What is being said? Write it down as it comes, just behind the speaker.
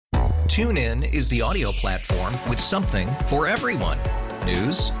TuneIn is the audio platform with something for everyone.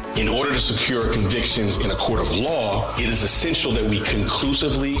 News. In order to secure convictions in a court of law, it is essential that we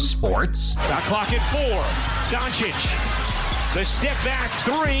conclusively. Sports. Shot clock at 4. Doncic. The step back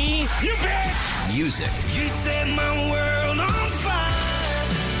 3. You bet. Music. You set my world on fire.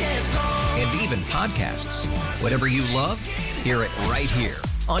 Yes, and even podcasts. Whatever you love, hear it right here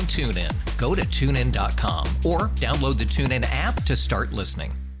on TuneIn. Go to TuneIn.com or download the TuneIn app to start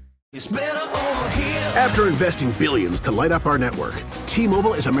listening. It's better over here. After investing billions to light up our network,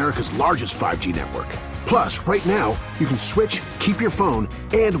 T-Mobile is America's largest 5G network. Plus, right now, you can switch, keep your phone,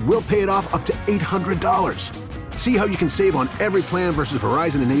 and we'll pay it off up to $800. See how you can save on every plan versus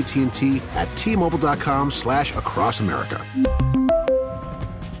Verizon and AT&T at T-Mobile.com/across America.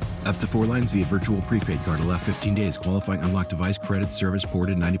 Up to 4 lines via virtual prepaid card. Allow 15 days. Qualifying unlocked device credit service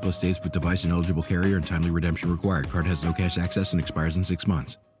ported 90-plus states with device and eligible carrier and timely redemption required. Card has no cash access and expires in 6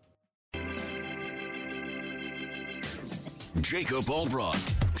 months. Jacob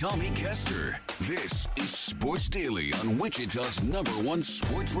Albrocht, Tommy Kester. This is Sports Daily on Wichita's #1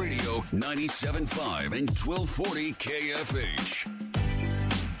 sports radio, 97.5 and 1240 KFH.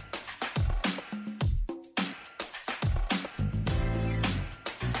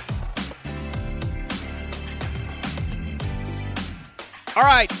 All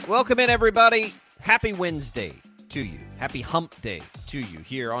right, welcome in, everybody. Happy Wednesday to you. Happy hump day to you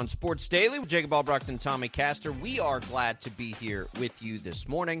here on Sports Daily with Jacob Albrocht and Tommy Castor. We are glad to be here with you this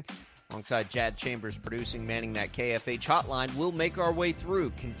morning. Alongside Jad Chambers producing, manning that KFH hotline. We'll make our way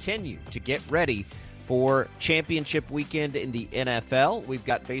through, continue to get ready for championship weekend in the NFL. We've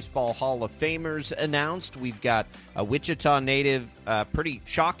got Baseball Hall of Famers announced. We've got a Wichita native, pretty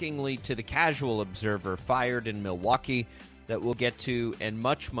shockingly to the casual observer, fired in Milwaukee that we'll get to, and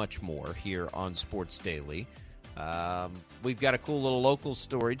much, much more here on Sports Daily. We've got a cool little local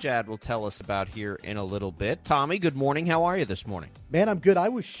story Jad will tell us about here in a little bit. Tommy, good morning. How are you this morning? Man, I'm good. I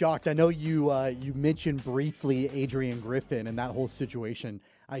was shocked. I know you mentioned briefly Adrian Griffin and that whole situation.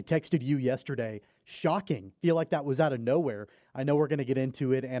 I texted you yesterday. Shocking. Feel like that was out of nowhere. I know we're going to get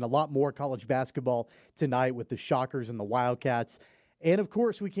into it and a lot more college basketball tonight with the Shockers and the Wildcats. And, of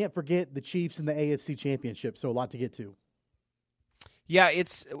course, we can't forget the Chiefs and the AFC Championship, so a lot to get to. Yeah,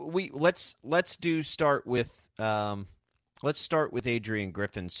 let's start with Adrian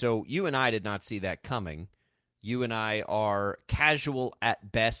Griffin. So you and I did not see that coming. You and I are casual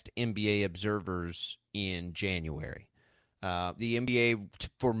at best NBA observers in January. The NBA,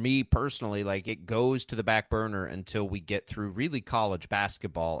 for me personally, like it goes to the back burner until we get through really college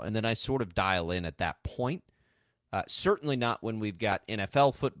basketball, and then I sort of dial in at that point. Certainly not when we've got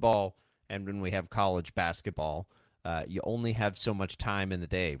NFL football and when we have college basketball. You only have so much time in the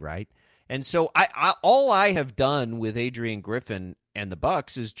day, right? And so all I have done with Adrian Griffin and the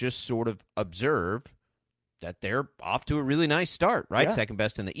Bucks is just sort of observe that they're off to a really nice start, right? Yeah. Second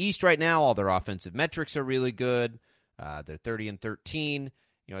best in the East right now. All their offensive metrics are really good. They're 30-13.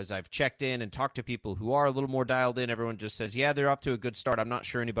 You know, as I've checked in and talked to people who are a little more dialed in, everyone just says, yeah, they're off to a good start. I'm not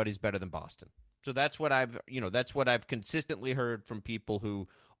sure anybody's better than Boston. So that's what I've consistently heard from people who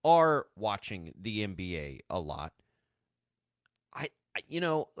are watching the NBA a lot.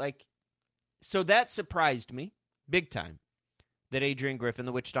 So that surprised me big time that Adrian Griffin,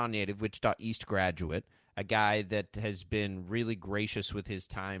 the Wichita native, Wichita East graduate, a guy that has been really gracious with his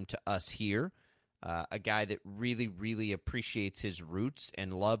time to us here, a guy that really, really appreciates his roots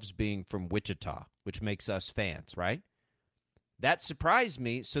and loves being from Wichita, which makes us fans, right? That surprised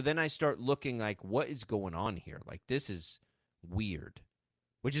me. So then I start looking like, what is going on here? Like, this is weird.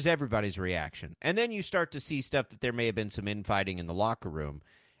 Which is everybody's reaction. And then you start to see stuff that there may have been some infighting in the locker room.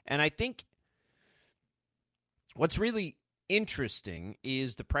 And I think what's really interesting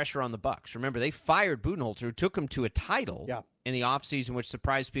is the pressure on the Bucks. Remember, they fired Budenholzer, who took them to a title in the offseason, which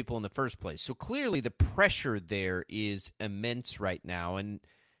surprised people in the first place. So clearly the pressure there is immense right now. And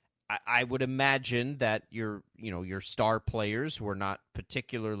I would imagine that your star players were not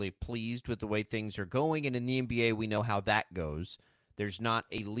particularly pleased with the way things are going. And in the NBA, we know how that goes. There's not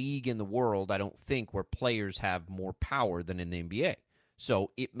a league in the world, I don't think, where players have more power than in the NBA.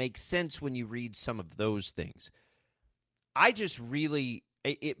 So it makes sense when you read some of those things.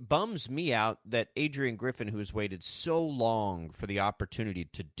 It bums me out that Adrian Griffin, who has waited so long for the opportunity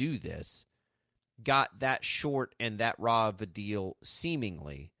to do this, got that short and that raw of a deal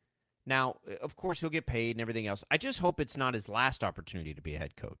seemingly. Now, of course, he'll get paid and everything else. I just hope it's not his last opportunity to be a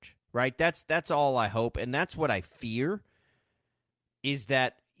head coach, right? That's all I hope, and that's what I fear. Is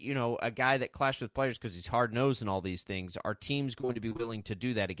that, a guy that clashed with players because he's hard-nosed and all these things, our team's going to be willing to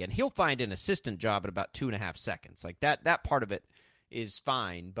do that again. He'll find an assistant job in about 2.5 seconds. Like that part of it is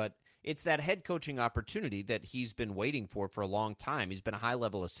fine, but it's that head coaching opportunity that he's been waiting for a long time. He's been a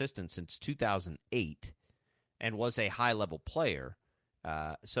high-level assistant since 2008 and was a high-level player.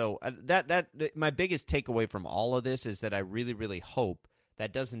 So my biggest takeaway from all of this is that I really, really hope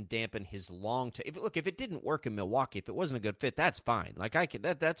that doesn't dampen his if it didn't work in Milwaukee, if it wasn't a good fit, that's fine. Like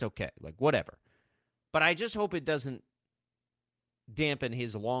that's okay. Like whatever. But I just hope it doesn't dampen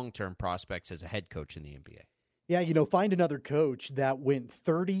his long-term prospects as a head coach in the NBA. Yeah, find another coach that went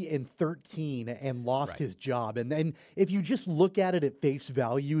 30-13 and lost his job. And then if you just look at it at face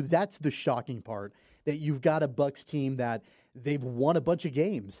value, that's the shocking part, that you've got a Bucks team that they've won a bunch of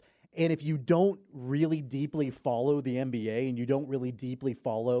games. And if you don't really deeply follow the NBA and you don't really deeply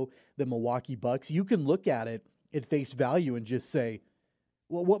follow the Milwaukee Bucks, you can look at it at face value and just say,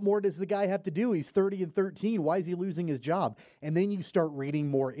 well, what more does the guy have to do? He's 30-13. Why is he losing his job? And then you start reading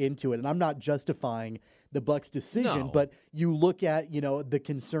more into it. And I'm not justifying the Bucks' decision, but you look at, the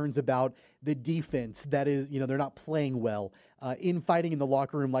concerns about the defense. That is, they're not playing well. Infighting in the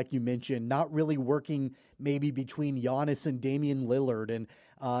locker room, like you mentioned, not really working maybe between Giannis and Damian Lillard. And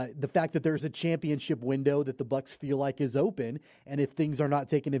the fact that there's a championship window that the Bucks feel like is open. And if things are not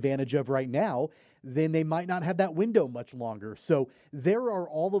taken advantage of right now, then they might not have that window much longer. So there are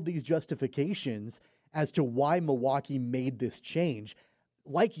all of these justifications as to why Milwaukee made this change.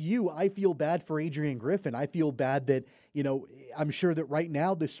 Like you, I feel bad for Adrian Griffin. I feel bad that, I'm sure that right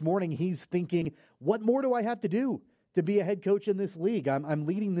now, this morning, he's thinking, what more do I have to do to be a head coach in this league? I'm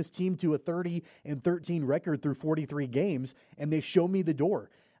leading this team to a 30-13 record through 43 games, and they show me the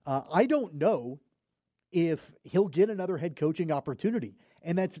door. I don't know if he'll get another head coaching opportunity.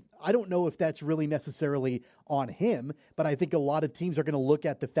 And I don't know if that's really necessarily on him, but I think a lot of teams are going to look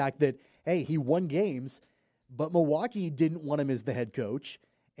at the fact that, hey, he won games, but Milwaukee didn't want him as the head coach,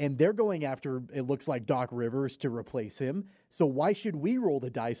 and they're going after, it looks like, Doc Rivers to replace him. So why should we roll the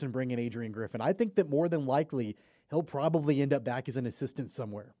dice and bring in Adrian Griffin? I think that more than likely he'll probably end up back as an assistant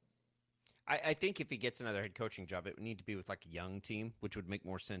somewhere. I think if he gets another head coaching job, it would need to be with like a young team, which would make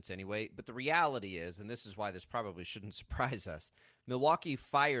more sense anyway. But the reality is, and this is why this probably shouldn't surprise us, Milwaukee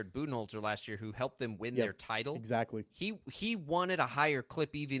fired Budenholzer last year, who helped them win their title. Exactly. He won at a higher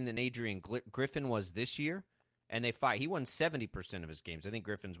clip even than Adrian Griffin was this year. And he won 70% of his games. I think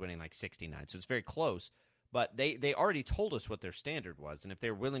Griffin's winning like 69, so it's very close. But they already told us what their standard was, and if they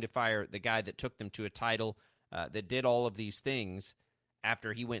were willing to fire the guy that took them to a title, that did all of these things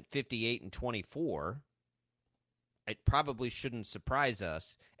after he went 58-24, it probably shouldn't surprise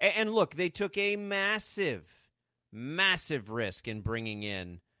us. And look, they took a massive risk in bringing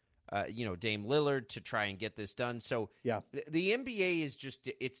in, Dame Lillard to try and get this done. So yeah, the NBA is just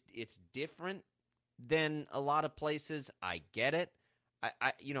it's different than a lot of places. I get it.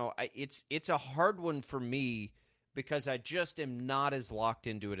 It's a hard one for me because I just am not as locked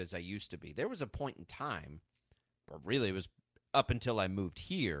into it as I used to be. There was a point in time, or really it was up until I moved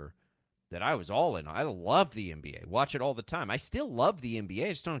here, that I was all in. I love the NBA. Watch it all the time. I still love the NBA. I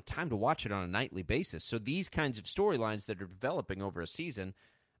just don't have time to watch it on a nightly basis. So these kinds of storylines that are developing over a season,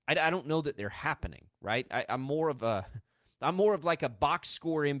 I don't know that they're happening, right? I'm more of like a box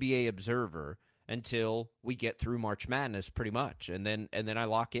score NBA observer until we get through March Madness, pretty much, and then I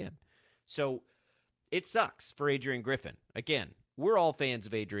lock in. So it sucks for Adrian Griffin. Again, we're all fans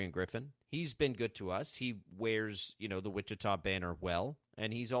of Adrian Griffin. He's been good to us. He wears, the Wichita banner well,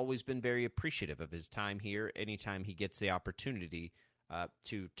 and he's always been very appreciative of his time here anytime he gets the opportunity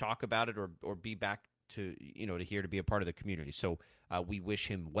to talk about it or be back to here to be a part of the community. So we wish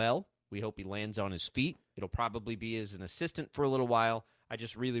him well. We hope he lands on his feet. It'll probably be as an assistant for a little while. I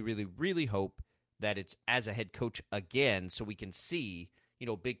just really, really, really hope that it's as a head coach again, so we can see,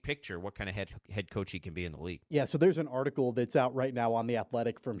 big picture, what kind of head coach he can be in the league. Yeah, so there's an article that's out right now on The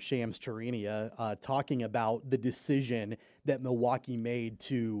Athletic from Shams Charania talking about the decision that Milwaukee made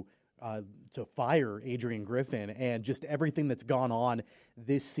to fire Adrian Griffin and just everything that's gone on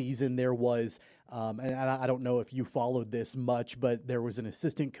this season. There was, and I don't know if you followed this much, but there was an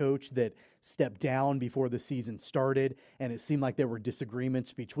assistant coach that stepped down before the season started, and it seemed like there were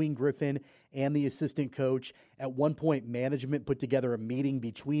disagreements between Griffin and the assistant coach. At one point, management put together a meeting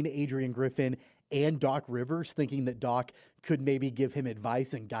between Adrian Griffin and Doc Rivers, thinking that Doc could maybe give him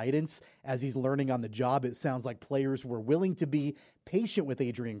advice and guidance as he's learning on the job. It sounds like players were willing to be patient with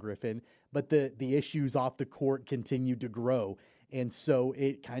Adrian Griffin, but the issues off the court continued to grow. And so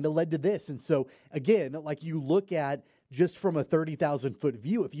it kind of led to this. And so, again, like you look at just from a 30,000-foot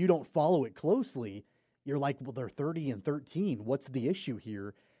view, if you don't follow it closely, you're like, well, they're 30-13. What's the issue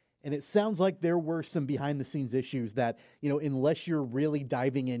here? And it sounds like there were some behind-the-scenes issues that, unless you're really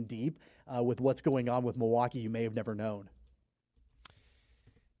diving in deep with what's going on with Milwaukee, you may have never known.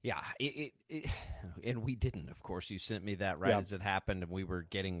 Yeah, and we didn't, of course. You sent me that right as it happened, and we were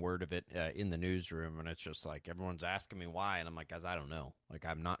getting word of it in the newsroom, and it's just like everyone's asking me why, and I'm like, guys, I don't know. Like,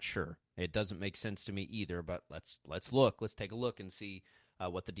 I'm not sure. It doesn't make sense to me either, but let's look. Let's take a look and see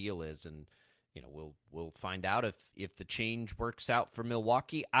what the deal is, and we'll find out if the change works out for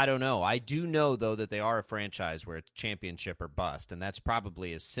Milwaukee. I don't know. I do know, though, that they are a franchise where it's championship or bust, and that's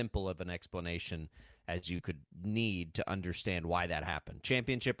probably as simple of an explanation as you could need to understand why that happened.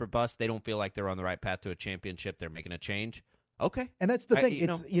 Championship or bust, they don't feel like they're on the right path to a championship. They're making a change. Okay. And that's the thing.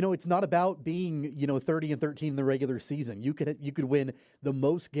 It's not about being, 30-13 in the regular season. You could win the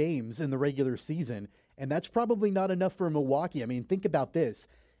most games in the regular season, and that's probably not enough for Milwaukee. I mean, think about this.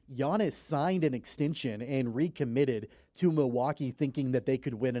 Giannis signed an extension and recommitted to Milwaukee thinking that they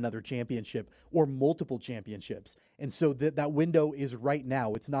could win another championship or multiple championships. And so that window is right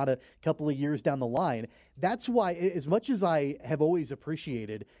now. It's not a couple of years down the line. That's why, as much as I have always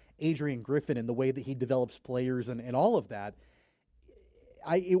appreciated Adrian Griffin and the way that he develops players and all of that,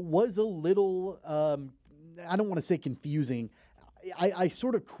 it was a little, I don't want to say confusing. I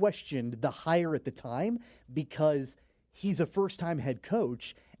sort of questioned the hire at the time because he's a first-time head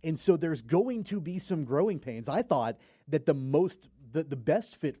coach. And so there's going to be some growing pains. I thought that the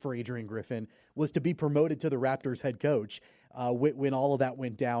best fit for Adrian Griffin was to be promoted to the Raptors head coach when all of that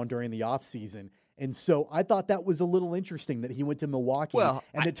went down during the offseason. And so I thought that was a little interesting that he went to Milwaukee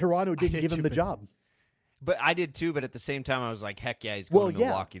and that Toronto didn't give him the job. But I did too, but at the same time I was like, heck yeah, he's going to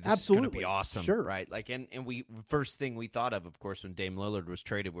Milwaukee. This absolutely. is going to be awesome. Sure. Right? Like and we first thing we thought of course, when Dame Lillard was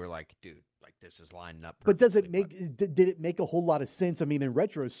traded, we were like, dude, like this is lining up perfectly. But does it did it make a whole lot of sense? I mean, in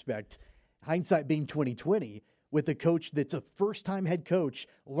retrospect, hindsight being 2020, with a coach that's a first-time head coach,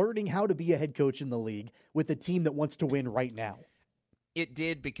 learning how to be a head coach in the league with a team that wants to win right now. It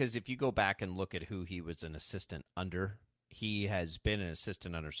did, because if you go back and look at who he was an assistant under, he has been an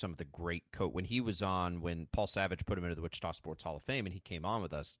assistant under some of the great coach. When Paul Savage put him into the Wichita Sports Hall of Fame and he came on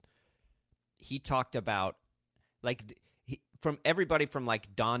with us, he talked about from everybody from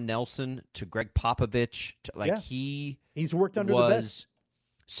like Don Nelson to Greg Popovich to he's worked under the best.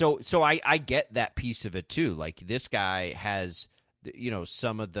 So I get that piece of it too. Like this guy has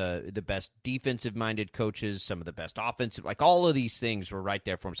some of the best defensive-minded coaches, some of the best offensive, like all of these things were right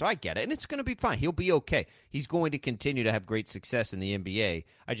there for him. So I get it, and it's going to be fine. He'll be okay. He's going to continue to have great success in the NBA.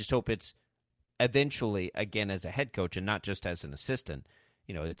 I just hope it's eventually, again, as a head coach and not just as an assistant.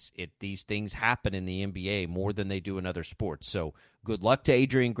 These things happen in the NBA more than they do in other sports. So good luck to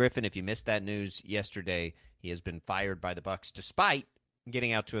Adrian Griffin. If you missed that news yesterday, he has been fired by the Bucks despite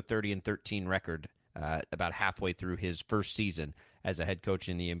getting out to a 30-13 record about halfway through his first season as a head coach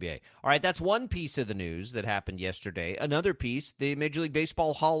in the NBA. All right, that's one piece of the news that happened yesterday. Another piece, the Major League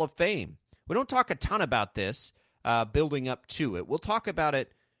Baseball Hall of Fame. We don't talk a ton about this building up to it. We'll talk about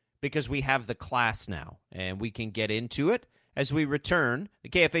it because we have the class now, and we can get into it as we return. The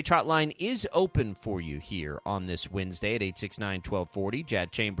KFH hotline is open for you here on this Wednesday at 869-1240.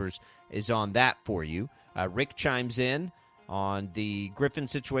 Jad Chambers is on that for you. Rick chimes in on the Griffin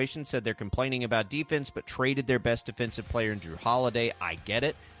situation, said they're complaining about defense, but traded their best defensive player in Drew Holiday. I get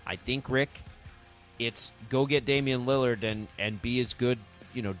it. I think, Rick, it's go get Damian Lillard and be as good,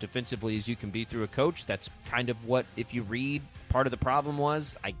 defensively as you can be through a coach. That's kind of what, if you read, part of the problem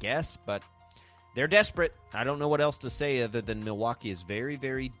was, I guess, but they're desperate. I don't know what else to say other than Milwaukee is very,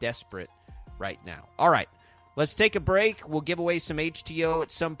 very desperate right now. All right. Let's take a break. We'll give away some HTO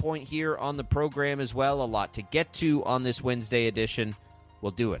at some point here on the program as well. A lot to get to on this Wednesday edition.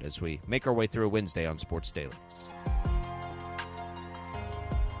 We'll do it as we make our way through a Wednesday on Sports Daily.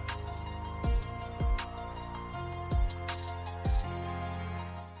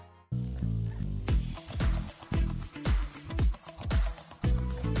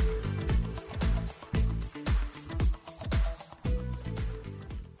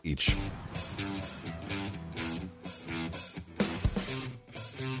 Each.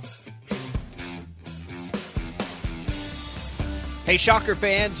 Hey, Shocker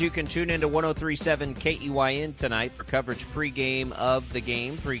fans, you can tune into 103.7 KEYN tonight for coverage pregame of the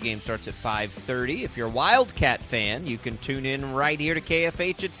game. Pregame starts at 5:30. If you're a Wildcat fan, you can tune in right here to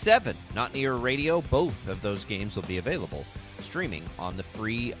KFH at 7. Not near radio, both of those games will be available streaming on the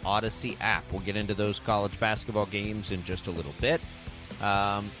free Odyssey app. We'll get into those college basketball games in just a little bit.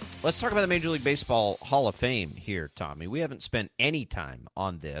 Let's talk about the Major League Baseball Hall of Fame here, Tommy. We haven't spent any time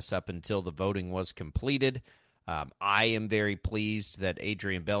on this up until the voting was completed. I am very pleased that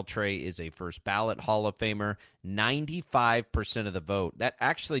Adrian Beltre is a first ballot Hall of Famer. 95% of the vote. That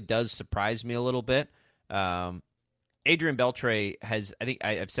actually does surprise me a little bit. Adrian Beltre has, I think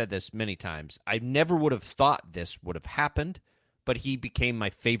I've said this many times, I never would have thought this would have happened, but he became my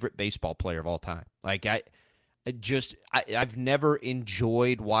favorite baseball player of all time. Like I've never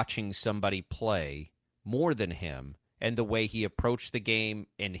enjoyed watching somebody play more than him, and the way he approached the game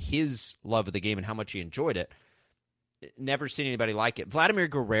and his love of the game and how much he enjoyed it. Never seen anybody like it. Vladimir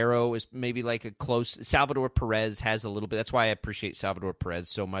Guerrero is maybe like a close. Salvador Perez has a little bit. That's why I appreciate Salvador Perez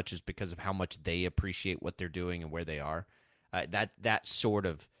so much, is because of how much they appreciate what they're doing and where they are. That sort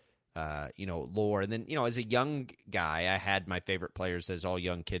of lore. And then, as a young guy, I had my favorite players, as all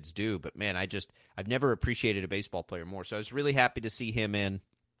young kids do. But man, I've never appreciated a baseball player more. So I was really happy to see him in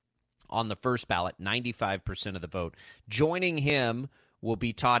on the first ballot, 95% of the vote. Joining him will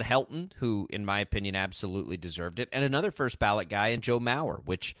be Todd Helton, who, in my opinion, absolutely deserved it, and another first ballot guy in Joe Mauer,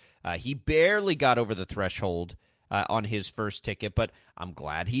 which he barely got over the threshold on his first ticket, but I'm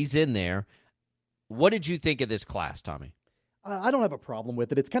glad he's in there. What did you think of this class, Tommy? I don't have a problem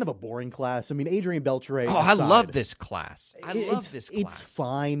with it. It's kind of a boring class. I mean, Adrian Beltre. I love this class. It's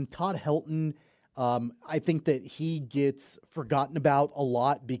fine. Todd Helton, I think that he gets forgotten about a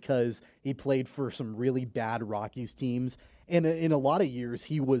lot because he played for some really bad Rockies teams. And in a lot of years,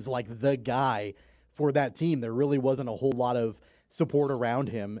 he was like the guy for that team. There really wasn't a whole lot of support around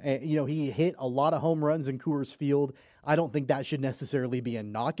him. And, he hit a lot of home runs in Coors Field. I don't think that should necessarily be a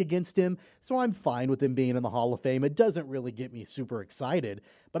knock against him. So I'm fine with him being in the Hall of Fame. It doesn't really get me super excited,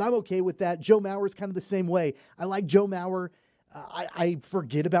 but I'm okay with that. Joe Mauer's kind of the same way. I like Joe Mauer. I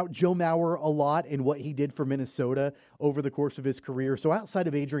forget about Joe Mauer a lot and what he did for Minnesota over the course of his career. So outside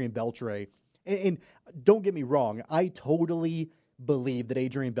of Adrian Beltre, and don't get me wrong, I totally believe that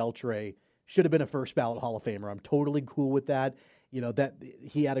Adrian Beltre should have been a first ballot Hall of Famer. I'm totally cool with that. That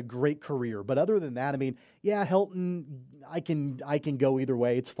he had a great career. But other than that, I mean, yeah, Helton, I can go either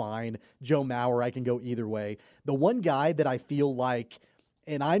way. It's fine. Joe Mauer, I can go either way. The one guy that I feel like,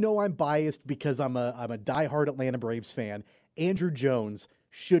 and I know I'm biased because I'm a diehard Atlanta Braves fan, Andrew Jones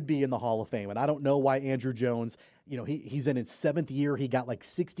should be in the Hall of Fame. And I don't know why Andrew Jones, he's in his 7th year. He got like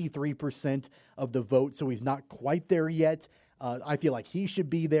 63% of the vote, so he's not quite there yet. I feel like he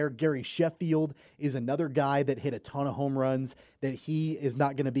should be there. Gary Sheffield is another guy that hit a ton of home runs that he is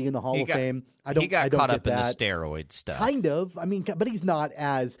not going to be in the Hall of Fame. He got caught up in the steroid stuff. Kind of. I mean, but he's not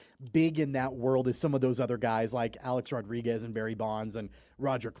as big in that world as some of those other guys like Alex Rodriguez and Barry Bonds and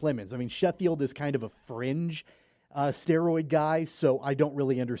Roger Clemens. I mean, Sheffield is kind of a fringe steroid guy, so I don't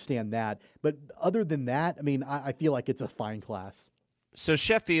really understand that. But other than that, I mean, I feel like it's a fine class. So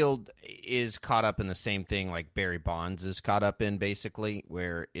Sheffield is caught up in the same thing like Barry Bonds is caught up in, basically,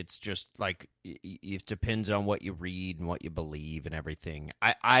 where it's just like it depends on what you read and what you believe and everything.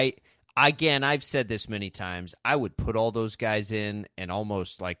 Again, I've said this many times. I would put all those guys in and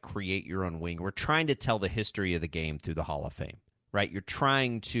almost like create your own wing. We're trying to tell the history of the game through the Hall of Fame, right? You're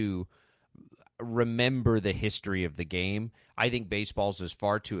trying to remember the history of the game. I think baseball's is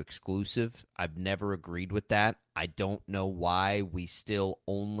far too exclusive. I've never agreed with that. I don't know why we still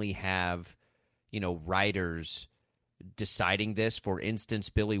only have, writers deciding this. For instance,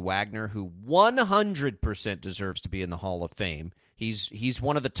 Billy Wagner, who 100% deserves to be in the Hall of Fame. He's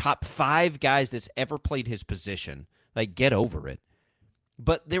one of the top 5 guys that's ever played his position. Like, get over it.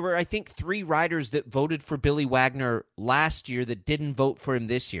 But there were, I think, 3 writers that voted for Billy Wagner last year that didn't vote for him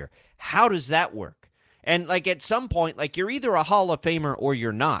this year. How does that work? And, like, at some point, like, you're either a Hall of Famer or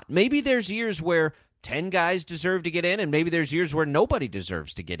you're not. Maybe there's years where 10 guys deserve to get in, and maybe there's years where nobody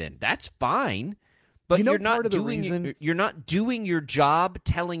deserves to get in. That's fine. But you're not doing your job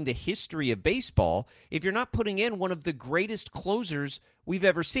telling the history of baseball if you're not putting in one of the greatest closers we've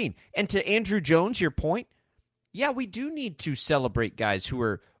ever seen. And to Andrew Jones, your point, yeah, we do need to celebrate guys who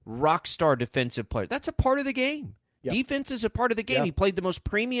are rock star defensive players. That's a part of the game. Yep. Defense is a part of the game. Yep. He played the most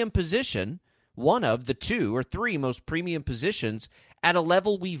premium position, one of the 2 or 3 most premium positions at a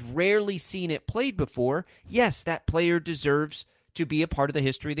level we've rarely seen it played before. Yes, that player deserves to be a part of the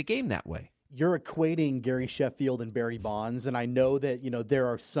history of the game that way. You're equating Gary Sheffield and Barry Bonds, and I know that,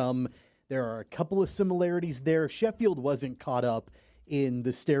 there are a couple of similarities there. Sheffield wasn't caught up in the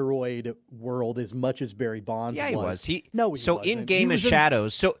steroid world as much as Barry Bonds was. Yeah, he was. He wasn't. In Game of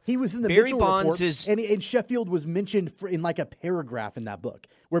Shadows. So he was in the Barry Mitchell Bonds report, and Sheffield was mentioned in like a paragraph in that book,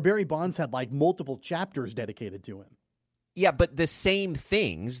 where Barry Bonds had like multiple chapters dedicated to him. Yeah, but the same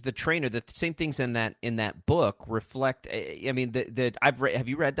things, the same things in that book reflect. I mean, have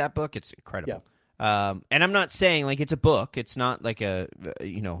you read that book? It's incredible. Yeah. And I'm not saying like it's a book. It's not like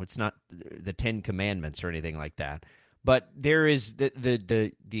it's not the 10 Commandments or anything like that. But there is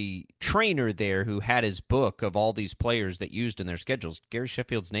the trainer there who had his book of all these players that used in their schedules. Gary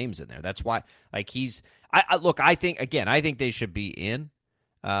Sheffield's name's in there. That's why, like I think they should be in.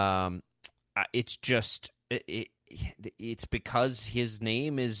 It's just it's because his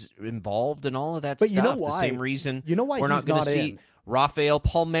name is involved in all of that But stuff. you know why? The same reason We're not going to see Rafael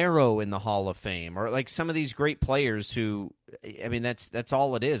Palmeiro in the Hall of Fame, or like some of these great players who, I mean, that's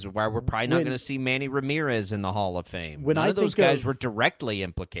all it is. Why we're probably not going to see Manny Ramirez in the Hall of Fame. None of those guys were directly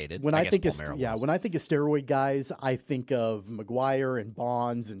implicated. When I think of steroid guys, I think of McGuire and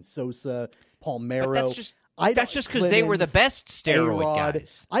Bonds and Sosa, Palmeiro. But that's just because they were the best steroid A-Rod.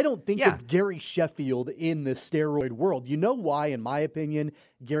 guys. I don't think of Gary Sheffield in the steroid world. You know why, in my opinion,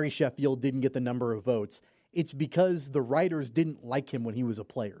 Gary Sheffield didn't get the number of votes? It's because the writers didn't like him when he was a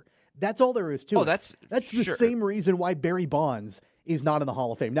player. That's all there is to it. That's the same reason why Barry Bonds is not in the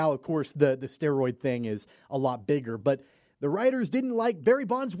Hall of Fame. Now, of course, the steroid thing is a lot bigger, but the writers didn't like Barry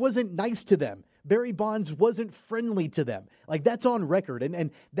Bonds. Wasn't nice to them. Barry Bonds wasn't friendly to them. Like, that's on record.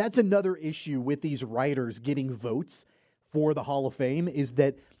 And that's another issue with these writers getting votes for the Hall of Fame, is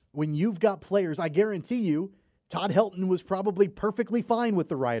that when you've got players, I guarantee you, Todd Helton was probably perfectly fine with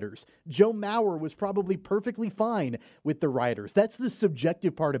the writers. Joe Mauer was probably perfectly fine with the writers. That's the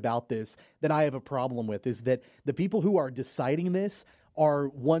subjective part about this that I have a problem with, is that the people who are deciding this are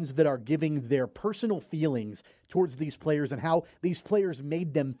ones that are giving their personal feelings towards these players and how these players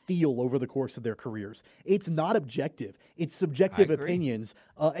made them feel over the course of their careers. It's not objective. It's subjective opinions.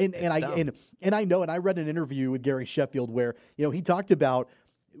 And I know, and I read an interview with Gary Sheffield where, he talked about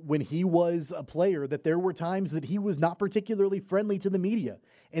when he was a player that there were times that he was not particularly friendly to the media.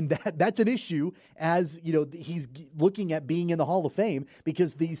 And that's an issue, as he's looking at being in the Hall of Fame,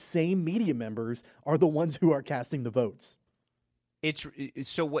 because these same media members are the ones who are casting the votes.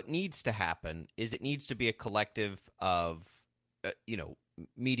 So what needs to happen is it needs to be a collective of,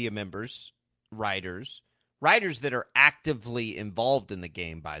 media members, writers that are actively involved in the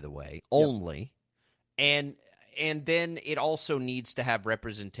game, by the way, only. Yep. And then it also needs to have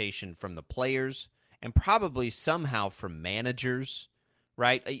representation from the players and probably somehow from managers,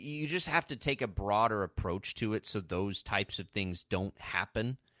 right? You just have to take a broader approach to it so those types of things don't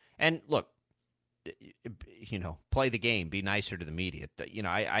happen. And look, play the game, be nicer to the media.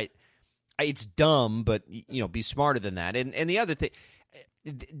 It's dumb, but be smarter than that. And the other thing,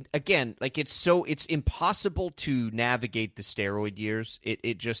 again, like it's impossible to navigate the steroid years.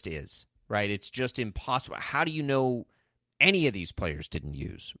 It just is, right? It's just impossible. How do you know any of these players didn't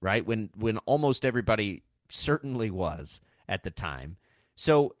use, right? When almost everybody certainly was at the time.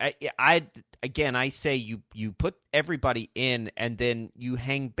 So I say you put everybody in, and then you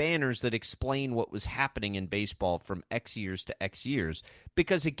hang banners that explain what was happening in baseball from X years to X years.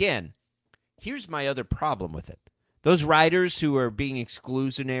 Because again, here's my other problem with it. Those writers who are being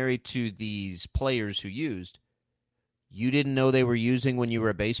exclusionary to these players who used, you didn't know they were using when you were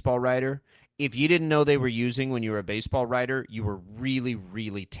a baseball writer. If you didn't know they were using when you were a baseball writer, you were really,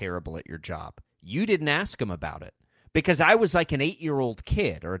 really terrible at your job. You didn't ask them about it. Because I was like an 8-year-old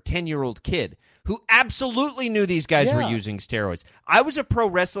kid or a 10-year-old kid who absolutely knew these guys were using steroids. I was a pro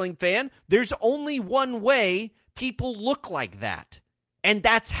wrestling fan. There's only one way people look like that, and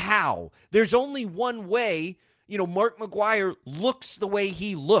that's how. There's only one way, Mark McGuire looks the way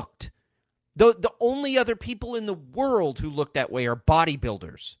he looked. The only other people in the world who look that way are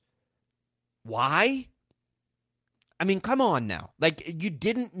bodybuilders. Why? I mean, come on now. Like, you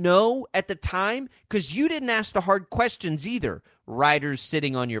didn't know at the time? Because you didn't ask the hard questions either, writers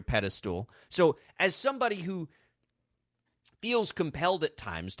sitting on your pedestal. So as somebody who feels compelled at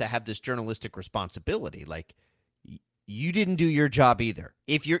times to have this journalistic responsibility, like, you didn't do your job either.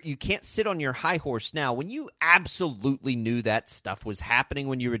 If you can't sit on your high horse now when you absolutely knew that stuff was happening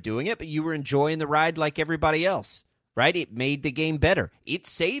when you were doing it, but you were enjoying the ride like everybody else, right? It made the game better. It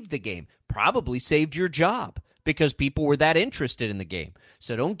saved the game. Probably saved your job, because people were that interested in the game.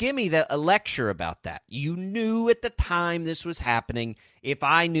 So don't give me a lecture about that. You knew at the time this was happening. If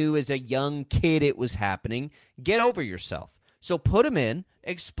I knew as a young kid it was happening, get over yourself. So put them in,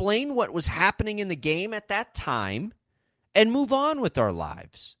 explain what was happening in the game at that time, and move on with our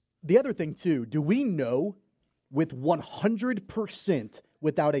lives. The other thing, too, do we know with 100%,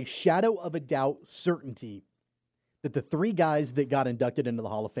 without a shadow of a doubt, certainty, that the 3 guys that got inducted into the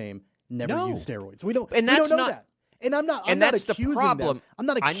Hall of Fame never used steroids? We don't know that. And I'm not accusing them. I'm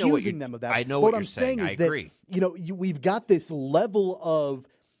not accusing them of that. I know what you're saying. I agree. We've got this level of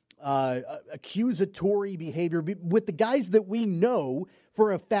accusatory behavior with the guys that we know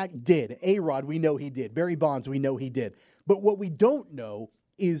for a fact did. A-Rod, we know he did. Barry Bonds, we know he did. But what we don't know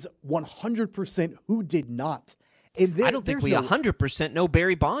is 100% who did not. And I don't think we 100% know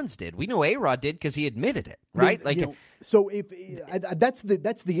Barry Bonds did. We know A-Rod did because he admitted it, right? So if that's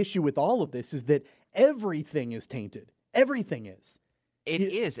the issue with all of this, is that everything is tainted. Everything is. It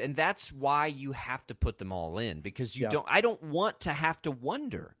is, and that's why you have to put them all in, because I don't want to have to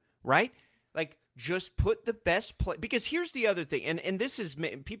wonder, right? Like, just put the best play. Because here's the other thing, and this is,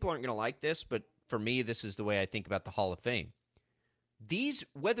 people aren't going to like this, but for me, this is the way I think about the Hall of Fame. These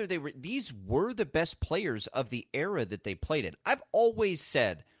were the best players of the era that they played in. I've always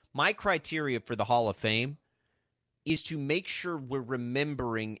said my criteria for the Hall of Fame is to make sure we're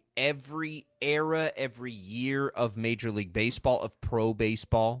remembering every era, every year of Major League Baseball, of pro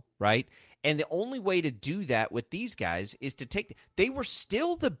baseball, right? And the only way to do that with these guys is to they were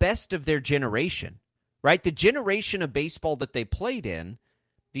still the best of their generation, right? The generation of baseball that they played in,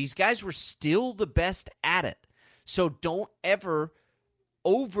 these guys were still the best at it. So don't ever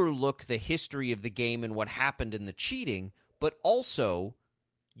overlook the history of the game and what happened in the cheating, but also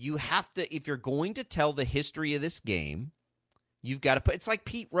you have to, if you're going to tell the history of this game, you've got to it's like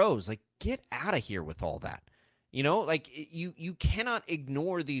Pete Rose, like, get out of here with all that. You know, like, you cannot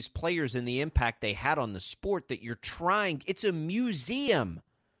ignore these players and the impact they had on the sport that you're trying. It's a museum,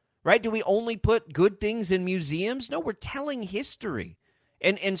 right? Do we only put good things in museums? No, we're telling history.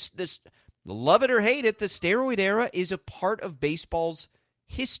 And this, love it or hate it, the steroid era is a part of baseball's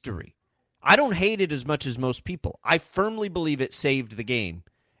history. I don't hate it as much as most people. I firmly believe it saved the game.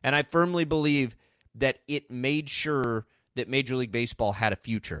 And I firmly believe that it made sure that Major League Baseball had a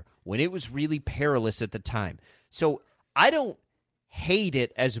future when it was really perilous at the time. So I don't hate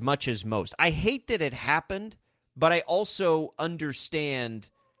it as much as most. I hate that it happened, but I also understand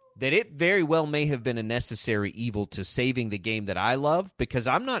that it very well may have been a necessary evil to saving the game that I love, because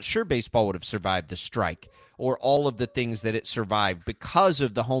I'm not sure baseball would have survived the strike or all of the things that it survived because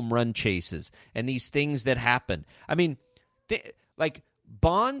of the home run chases and these things that happened. I mean,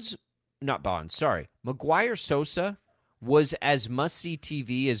 Maguire Sosa was as must-see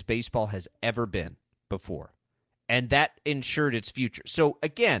TV as baseball has ever been before, and that ensured its future. So,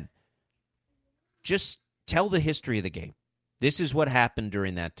 again, just tell the history of the game. This is what happened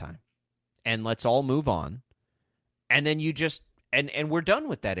during that time, and let's all move on, and then you just and we're done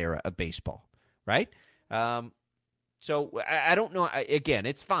with that era of baseball, right? So I don't know. Again,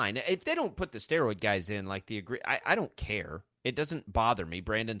 it's fine if they don't put the steroid guys in, like I don't care. It doesn't bother me.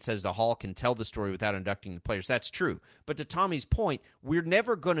 Brandon says the Hall can tell the story without inducting the players. That's true. But to Tommy's point, we're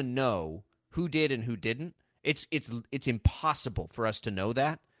never going to know who did and who didn't. It's impossible for us to know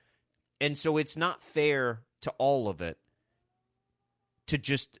that. And so it's not fair to all of it to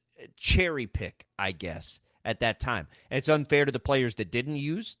just cherry pick, I guess, at that time. And it's unfair to the players that didn't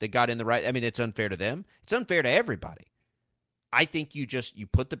use, that got in the right. I mean, it's unfair to them. It's unfair to everybody. I think you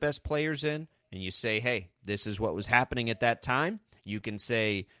put the best players in, and you say, hey, this is what was happening at that time. You can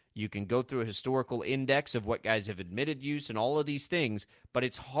go through a historical index of what guys have admitted use and all of these things, but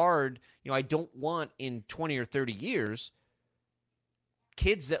it's hard. I don't want in 20 or 30 years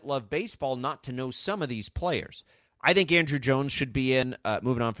kids that love baseball not to know some of these players. I think Andrew Jones should be in.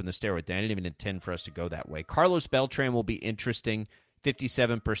 Moving on from the steroid thing, I didn't even intend for us to go that way. Carlos Beltran will be interesting,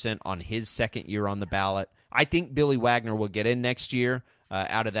 57% on his second year on the ballot. I think Billy Wagner will get in next year.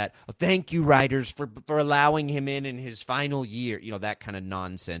 Out of that, thank you, writers, for allowing him in his final year. That kind of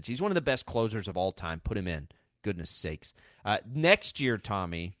nonsense. He's one of the best closers of all time. Put him in. Goodness sakes. Next year,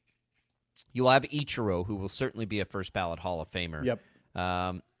 Tommy, you'll have Ichiro, who will certainly be a first ballot Hall of Famer. Yep.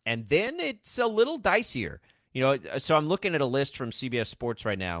 And then it's a little dicier. So I'm looking at a list from CBS Sports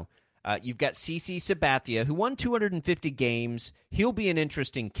right now. You've got CC Sabathia, who won 250 games. He'll be an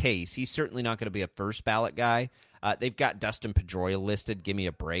interesting case. He's certainly not going to be a first ballot guy. They've got Dustin Pedroia listed. Give me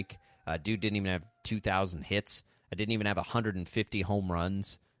a break. Dude didn't even have 2,000 hits. I didn't even have 150 home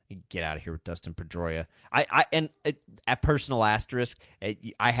runs. Get out of here with Dustin Pedroia. A personal asterisk,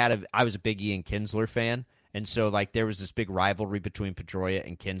 I was a big Ian Kinsler fan. And so, there was this big rivalry between Pedroia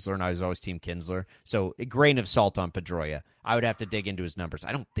and Kinsler, and I was always Team Kinsler. So, a grain of salt on Pedroia. I would have to dig into his numbers.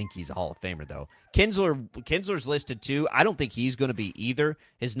 I don't think he's a Hall of Famer, though. Kinsler's listed, too. I don't think he's going to be either.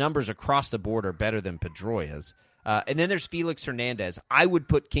 His numbers across the board are better than Pedroia's. And then there's Felix Hernandez. I would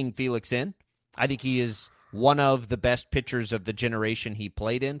put King Felix in. I think he is one of the best pitchers of the generation he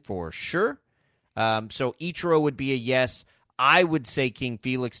played in, for sure. So, Ichiro would be a yes. I would say King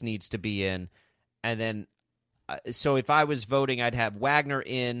Felix needs to be in. And then so if I was voting, I'd have Wagner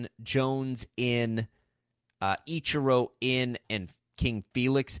in, Jones in, Ichiro in, and King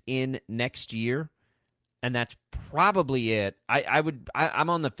Felix in next year, and that's probably it. I'm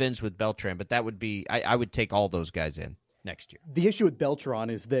on the fence with Beltran, but that would be I would take all those guys in next year. The issue with Beltran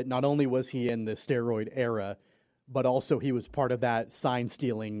is that not only was he in the steroid era, but also he was part of that sign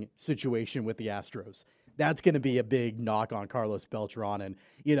stealing situation with the Astros. that's going to be a big knock on Carlos Beltran. And,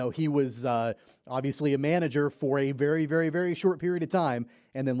 he was obviously a manager for a very, very, very short period of time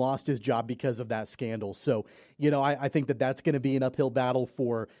and then lost his job because of that scandal. So, I think that's going to be an uphill battle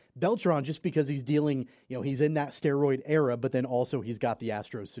for Beltran just because he's dealing, he's in that steroid era, but then also he's got the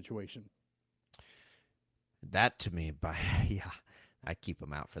Astros situation. That to me, I keep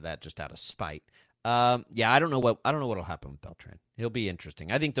him out for that just out of spite. I don't know what'll happen with Beltran. He'll be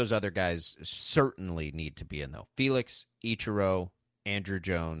interesting. I think those other guys certainly need to be in though. Felix, Ichiro, Andrew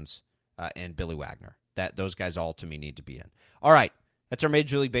Jones, and Billy Wagner. Those guys all to me need to be in. All right, that's our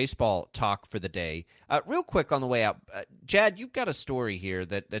Major League Baseball talk for the day. Real quick on the way out, Jad, you've got a story here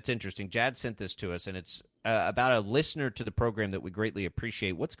that's interesting. Jad sent this to us, and it's about a listener to the program that we greatly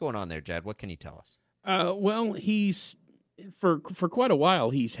appreciate. What's going on there, Jad? What can you tell us? Well, he's for quite a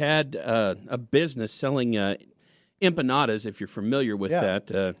while he's had a business selling empanadas. If you're familiar with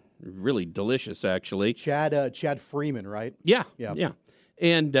that, really delicious, actually. Chad Freeman, right? Yeah.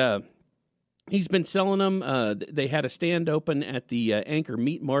 And he's been selling them. They had a stand open at the Anchor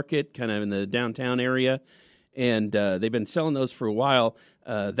Meat Market, kind of in the downtown area, and they've been selling those for a while.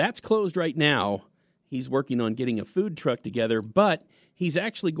 That's closed right now. He's working on getting a food truck together, but he's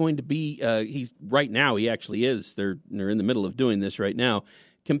actually going to be, he actually is, they're in the middle of doing this right now,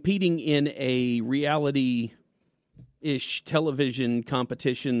 competing in a reality-ish television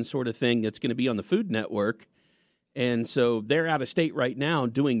competition sort of thing that's going to be on the Food Network. And so they're out of state right now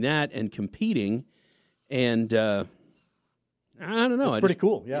doing that and competing. And I don't know. It's pretty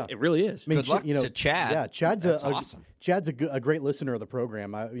cool, yeah. It really is. I mean, good luck to Chad. Yeah, Chad's awesome. Chad's a great listener of the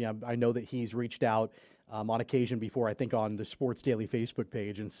program. I know that he's reached out on occasion before, I think, on the Sports Daily Facebook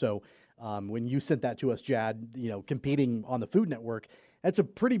page. And so when you sent that to us, Chad, competing on the Food Network, that's a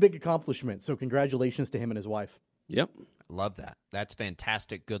pretty big accomplishment. So congratulations to him and his wife. Yep. Love that. That's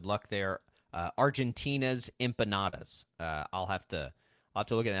fantastic. Good luck there. Argentina's empanadas. I'll have to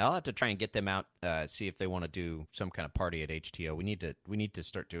look at that. I'll have to try and get them out, see if they want to do some kind of party at HTO. We need to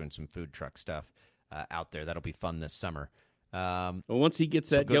start doing some food truck stuff out there. That'll be fun this summer. Well, once he gets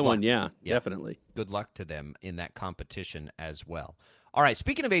that going, definitely. Good luck to them in that competition as well. All right,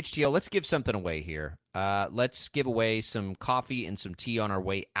 speaking of HTO, let's give something away here. Let's give away some coffee and some tea on our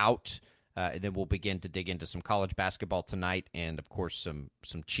way out, and then we'll begin to dig into some college basketball tonight and, of course, some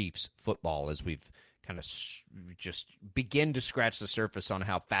Chiefs football as we've kind of just begin to scratch the surface on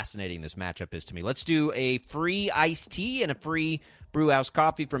how fascinating this matchup is to me. Let's do a free iced tea and a free brewhouse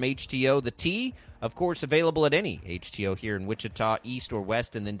coffee from HTO. The tea, of course, available at any HTO here in Wichita, East or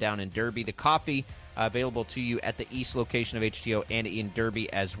West, and then down in Derby. The coffee available to you at the East location of HTO and in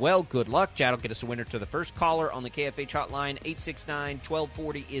Derby as well. Good luck. Chad will get us a winner to the first caller on the KFH hotline.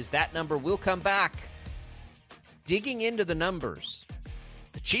 869-1240 is that number. We'll come back digging into the numbers.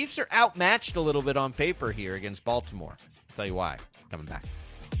 The Chiefs are outmatched a little bit on paper here against Baltimore. I'll tell you why. Coming back.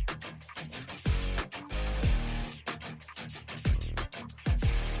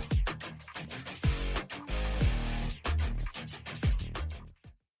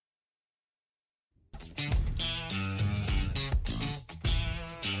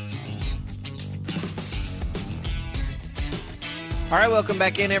 All right, welcome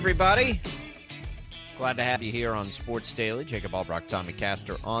back in, everybody. Glad to have you here on Sports Daily. Jacob Albrock, Tommy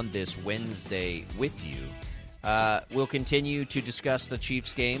Castor on this Wednesday with you. We'll continue to discuss the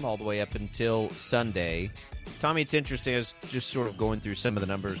Chiefs game all the way up until Sunday. Tommy, it's interesting. I was just sort of going through some of the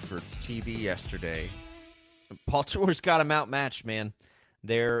numbers for TV yesterday. Baltimore's got them outmatched, man.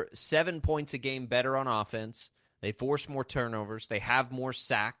 They're 7 points a game better on offense. They force more turnovers. They have more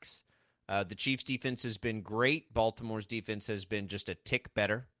sacks. The Chiefs' defense has been great. Baltimore's defense has been just a tick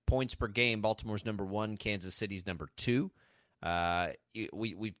better. Points per game, Baltimore's number 1, Kansas City's number 2.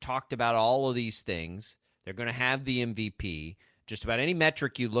 We've talked about all of these things. They're going to have the MVP. Just about any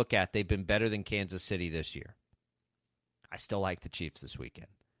metric you look at, they've been better than Kansas City this year. I still like the Chiefs this weekend.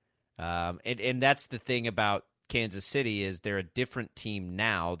 And that's the thing about Kansas City is they're a different team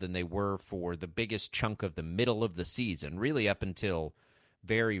now than they were for the biggest chunk of the middle of the season, really up until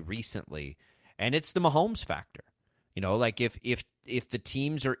very recently. And it's the Mahomes factor. You know, like if the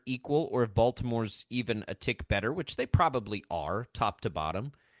teams are equal or if Baltimore's even a tick better, which they probably are top to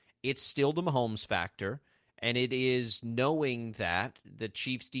bottom, it's still the Mahomes factor. And it is knowing that the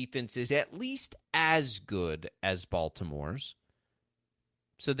Chiefs' defense is at least as good as Baltimore's.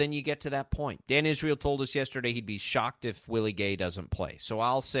 So then you get to that point. Dan Israel told us yesterday he'd be shocked if Willie Gay doesn't play. So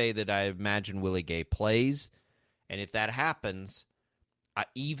I'll say that I imagine Willie Gay plays. And if that happens,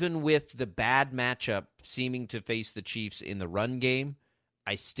 even with the bad matchup seeming to face the Chiefs in the run game,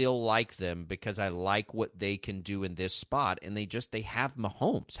 I still like them because I like what they can do in this spot, and they have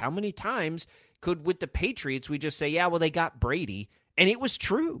Mahomes. How many times could, with the Patriots, we just say, yeah, well, they got Brady, and it was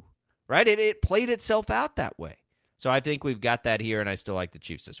true, right? It played itself out that way. So I think we've got that here, and I still like the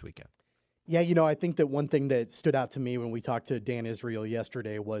Chiefs this weekend. Yeah, I think that one thing that stood out to me when we talked to Dan Israel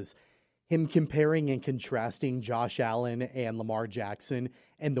yesterday was him comparing and contrasting Josh Allen and Lamar Jackson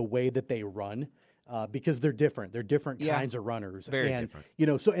and the way that they run. Because they're different. They're different kinds of runners. Very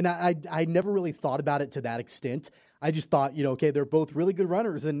different. So I never really thought about it to that extent. I just thought, okay, they're both really good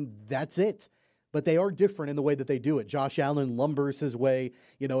runners, and that's it. But they are different in the way that they do it. Josh Allen lumbers his way,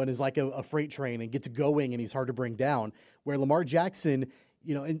 and is like a freight train and gets going, and he's hard to bring down. Where Lamar Jackson,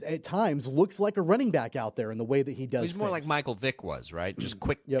 at times looks like a running back out there in the way that he does. He's more like Michael Vick was, right? Just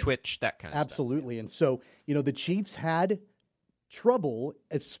quick twitch, that kind of stuff. Absolutely. And so, the Chiefs had trouble,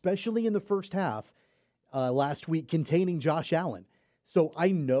 especially in the first half, last week, containing Josh Allen. So I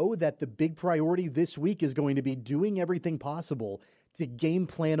know that the big priority this week is going to be doing everything possible to game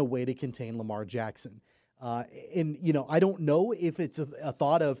plan a way to contain Lamar Jackson. And I don't know if it's a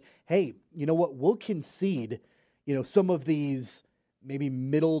thought of, hey, you know what, we'll concede, some of these maybe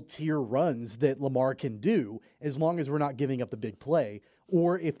middle tier runs that Lamar can do as long as we're not giving up the big play,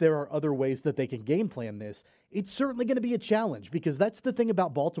 or if there are other ways that they can game plan this. It's certainly going to be a challenge, because that's the thing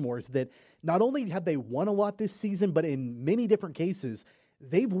about Baltimore is that not only have they won a lot this season, but in many different cases,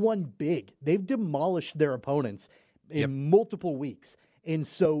 they've won big. They've demolished their opponents in multiple weeks. And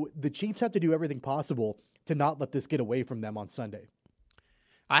so the Chiefs have to do everything possible to not let this get away from them on Sunday.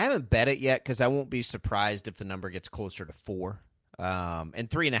 I haven't bet it yet because I won't be surprised if the number gets closer to 4. And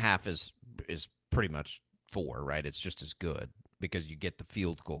 3.5 is pretty much 4, right? It's just as good because you get the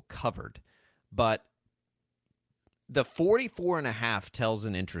field goal covered. But the 44.5 tells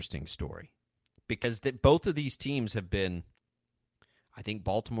an interesting story because both of these teams have been, I think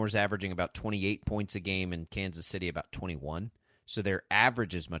Baltimore's averaging about 28 points a game and Kansas City about 21. So their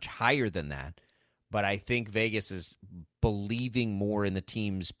average is much higher than that. But I think Vegas is believing more in the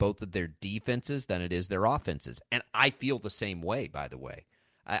teams, both of their defenses than it is their offenses. And I feel the same way, by the way.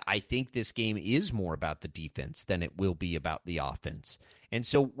 I think this game is more about the defense than it will be about the offense. And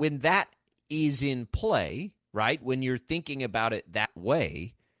so when that is in play, right, when you're thinking about it that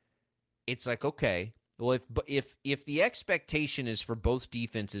way, it's like, okay, well, if the expectation is for both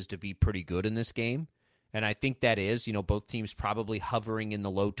defenses to be pretty good in this game, and I think that is, both teams probably hovering in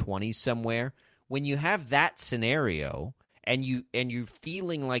the low 20s somewhere, when you have that scenario and you're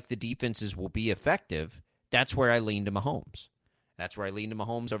feeling like the defenses will be effective, that's where I lean to Mahomes. That's where I lean to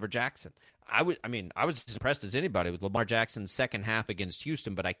Mahomes over Jackson. I was as impressed as anybody with Lamar Jackson's second half against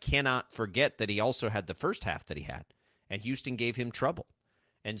Houston, but I cannot forget that he also had the first half that he had, and Houston gave him trouble.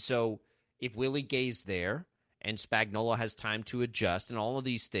 And so if Willie Gay's there and Spagnuolo has time to adjust and all of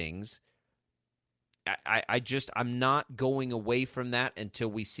these things, I'm not going away from that until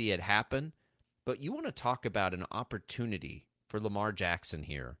we see it happen. But you want to talk about an opportunity for Lamar Jackson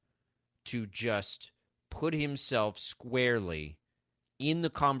here to just put himself squarely in the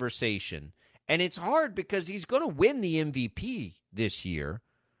conversation. And it's hard because he's going to win the MVP this year.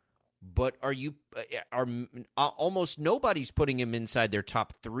 But almost nobody's putting him inside their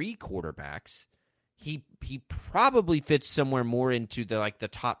top 3 quarterbacks. He probably fits somewhere more into the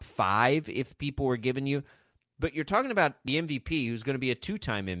top 5 if people were giving you. But you're talking about the MVP who's going to be a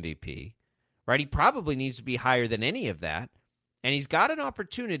 2-time MVP. Right, he probably needs to be higher than any of that. And he's got an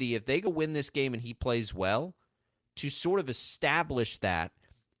opportunity, if they go win this game and he plays well, to sort of establish that.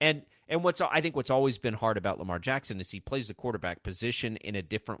 And I think what's always been hard about Lamar Jackson is he plays the quarterback position in a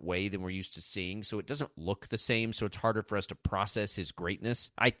different way than we're used to seeing. So it doesn't look the same. So it's harder for us to process his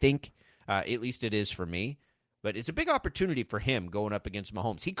greatness, I think. At least it is for me. But it's a big opportunity for him going up against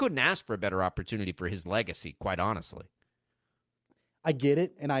Mahomes. He couldn't ask for a better opportunity for his legacy, quite honestly. I get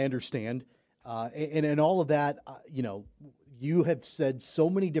it, and I understand. And all of that, you have said so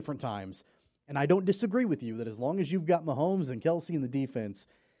many different times, and I don't disagree with you, that as long as you've got Mahomes and Kelsey in the defense,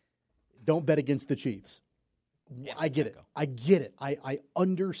 don't bet against the Chiefs. Yeah, I get it. I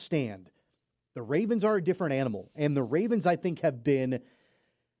understand. The Ravens are a different animal, and the Ravens, I think, have been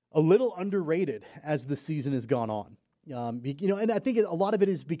a little underrated as the season has gone on. And I think a lot of it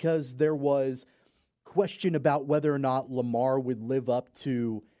is because there was question about whether or not Lamar would live up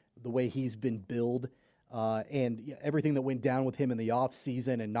to the way he's been billed, and everything that went down with him in the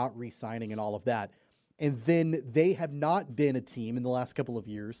offseason and not re-signing and all of that. And then they have not been a team in the last couple of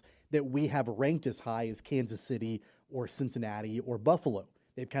years that we have ranked as high as Kansas City or Cincinnati or Buffalo.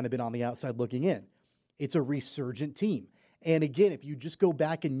 They've kind of been on the outside looking in. It's a resurgent team. And again, if you just go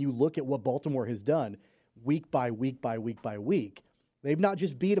back and you look at what Baltimore has done week by week by week by week, They've not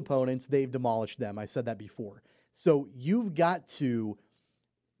just beat opponents, they've demolished them. I said that before. So you've got to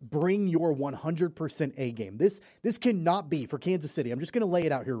bring your 100% A game. This cannot be, for Kansas City, I'm just going to lay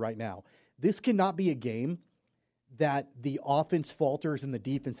it out here right now. This cannot be a game that the offense falters and the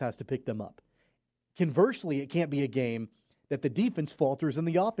defense has to pick them up. Conversely, it can't be a game that the defense falters and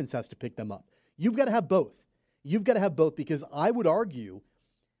the offense has to pick them up. You've got to have both. You've got to have both, because I would argue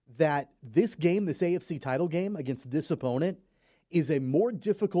that this game, this AFC title game against this opponent, is a more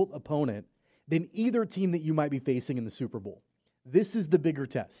difficult opponent than either team that you might be facing in the Super Bowl. This is the bigger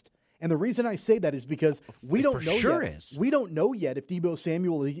test. And the reason I say that is because we don't know yet. We don't know yet if Deebo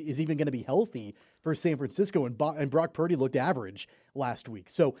Samuel is even going to be healthy for San Francisco, and Brock Purdy looked average last week.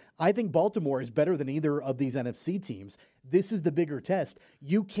 So I think Baltimore is better than either of these NFC teams. This is the bigger test.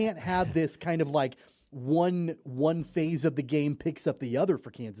 You can't have this kind of like one phase of the game picks up the other for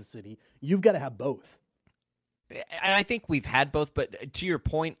Kansas City. You've got to have both. And I think we've had both, but to your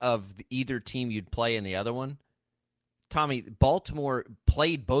point of either team you'd play in the other one, Tommy, Baltimore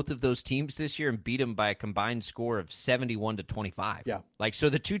played both of those teams this year and beat them by a combined score of 71-25. Yeah. So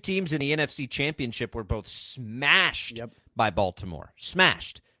the two teams in the NFC Championship were both smashed by Baltimore.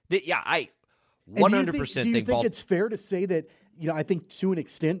 Smashed. I 100% do you think it's fair to say that, I think to an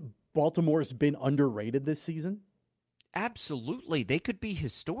extent, Baltimore's been underrated this season? Absolutely. They could be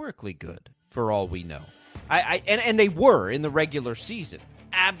historically good for all we know. And they were in the regular season.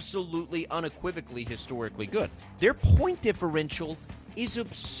 Absolutely, unequivocally, historically good. Their point differential is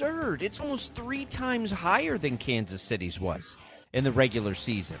absurd. It's almost 3 times higher than Kansas City's was in the regular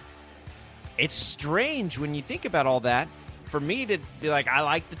season. It's strange when you think about all that for me to be like, I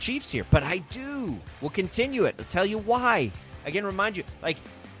like the Chiefs here, but I do. We'll continue it. I'll tell you why. Again, remind you,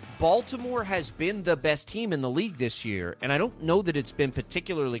 Baltimore has been the best team in the league this year, and I don't know that it's been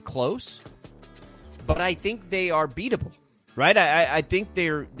particularly close, but I think they are beatable. Right? I think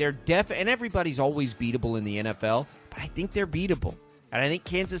they're and everybody's always beatable in the NFL, but I think they're beatable. And I think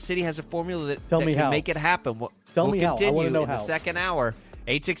Kansas City has a formula that can make it happen. We'll continue I want to know in how. The second hour.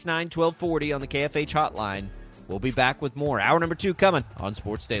 869-1240 on the KFH hotline. We'll be back with more. Hour number 2 coming on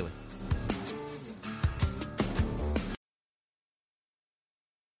Sports Daily.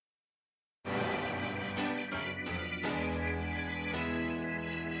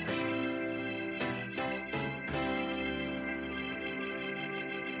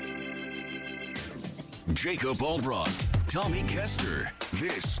 Jacob Albrocht, Tommy Kester.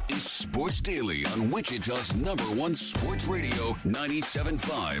 This is Sports Daily on Wichita's #1 sports radio,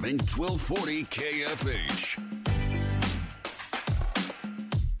 97.5 and 1240 KFH.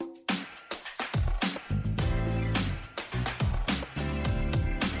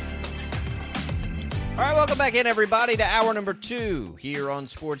 All right, welcome back in, everybody, to hour number 2 here on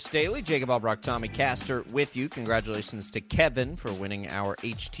Sports Daily. Jacob Albrocht, Tommy Kester with you. Congratulations to Kevin for winning our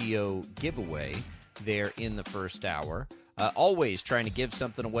HTO giveaway there in the first hour. Always trying to give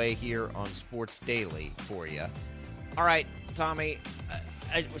something away here on Sports Daily for you. All right, Tommy,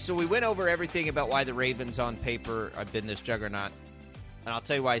 so we went over everything about why the Ravens on paper have been this juggernaut, and I'll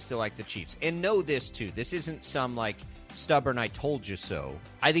tell you why I still like the Chiefs. And know this, too. This isn't some, stubborn I told you so.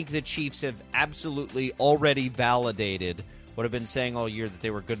 I think the Chiefs have absolutely already validated what I've been saying all year, that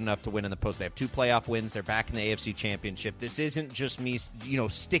they were good enough to win in the post. They have 2 playoff wins. They're back in the AFC Championship. This isn't just me,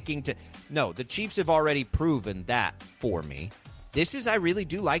 sticking to. No, the Chiefs have already proven that for me. I really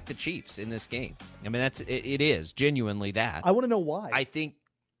do like the Chiefs in this game. I mean, it is genuinely that. I want to know why. I think,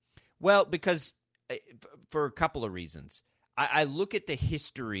 because for a couple of reasons. I look at the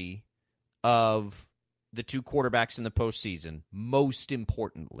history of the 2 quarterbacks in the postseason. Most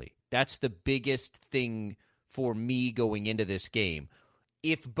importantly, that's the biggest thing for me going into this game.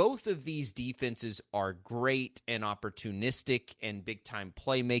 If both of these defenses are great and opportunistic and big-time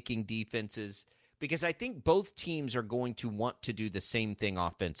playmaking defenses, because I think both teams are going to want to do the same thing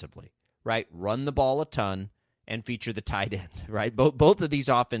offensively, right? Run the ball a ton and feature the tight end, right? Both of these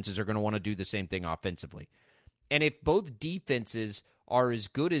offenses are going to want to do the same thing offensively. And if both defenses are as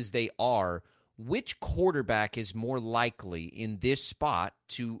good as they are, which quarterback is more likely in this spot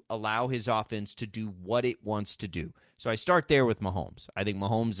to allow his offense to do what it wants to do? So I start there with Mahomes. I think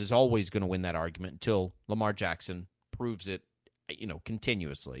Mahomes is always going to win that argument until Lamar Jackson proves it,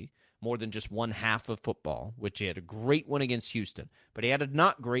 continuously, more than just one half of football, which he had a great one against Houston, but he had a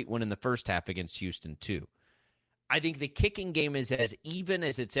not great one in the first half against Houston too. I think the kicking game is as even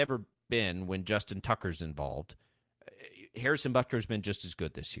as it's ever been when Justin Tucker's involved. Harrison Butker's been just as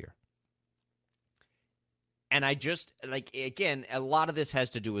good this year. And I just, again, a lot of this has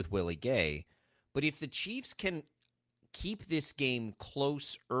to do with Willie Gay. But if the Chiefs can keep this game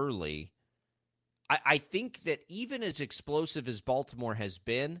close early, I think that even as explosive as Baltimore has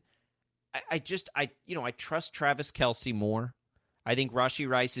been, I trust Travis Kelce more. I think Rashee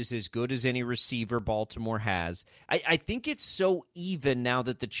Rice is as good as any receiver Baltimore has. I think it's so even now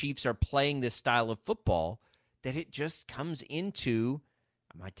that the Chiefs are playing this style of football that it just comes into,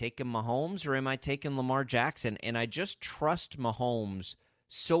 am I taking Mahomes or am I taking Lamar Jackson? And I just trust Mahomes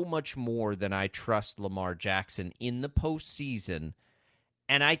so much more than I trust Lamar Jackson in the postseason.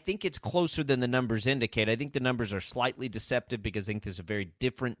 And I think it's closer than the numbers indicate. I think the numbers are slightly deceptive because I think there's a very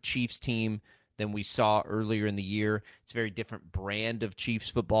different Chiefs team than we saw earlier in the year. It's a very different brand of Chiefs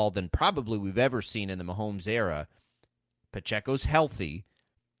football than probably we've ever seen in the Mahomes era. Pacheco's healthy.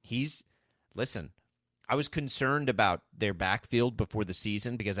 Listen, I was concerned about their backfield before the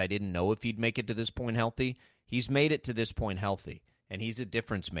season because I didn't know if he'd make it to this point healthy. He's made it to this point healthy, and he's a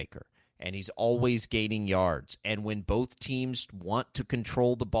difference maker, and he's always gaining yards. And when both teams want to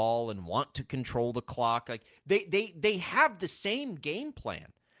control the ball and want to control the clock, like they have the same game plan.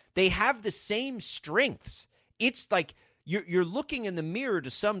 They have the same strengths. It's like you're looking in the mirror to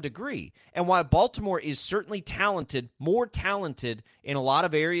some degree. And while Baltimore is certainly talented, more talented in a lot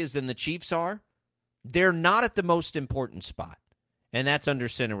of areas than the Chiefs are, they're not at the most important spot. And that's under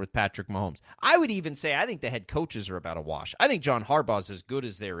center with Patrick Mahomes. I would even say I think the head coaches are about a wash. I think John Harbaugh's as good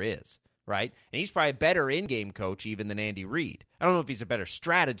as there is, right? And he's probably a better in-game coach even than Andy Reid. I don't know if he's a better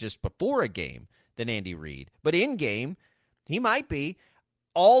strategist before a game than Andy Reid. But in-game, he might be.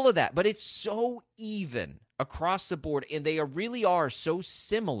 All of that. But it's so even across the board, and they really are so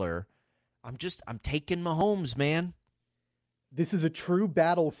similar. I'm taking Mahomes, man. This is a true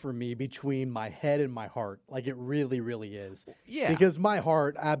battle for me between my head and my heart. Like, it really, really is. Yeah. Because my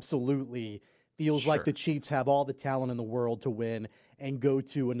heart absolutely feels like the Chiefs have all the talent in the world to win and go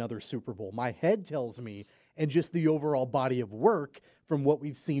to another Super Bowl. My head tells me, and just the overall body of work from what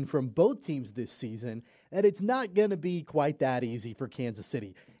we've seen from both teams this season, that it's not going to be quite that easy for Kansas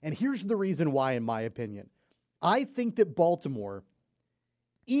City. And here's the reason why, in my opinion. I think that Baltimore,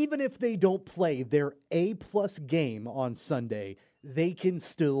 even if they don't play their A-plus game on Sunday, they can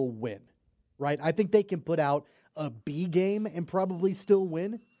still win, right? I think they can put out a B game and probably still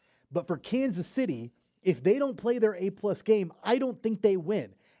win. But for Kansas City, if they don't play their A-plus game, I don't think they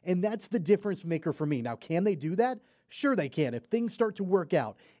win. And that's the difference maker for me. Now, can they do that? Sure they can. If things start to work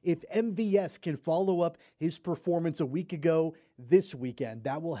out, if MVS can follow up his performance a week ago this weekend,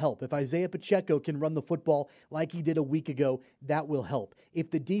 that will help. If Isaiah Pacheco can run the football like he did a week ago, that will help.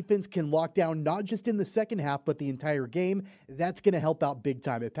 If the defense can lock down not just in the second half, but the entire game, that's going to help out big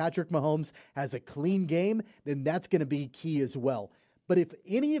time. If Patrick Mahomes has a clean game, then that's going to be key as well. But if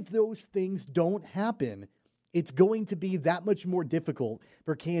any of those things don't happen, it's going to be that much more difficult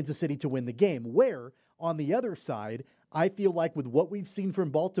for Kansas City to win the game, where on the other side, I feel like with what we've seen from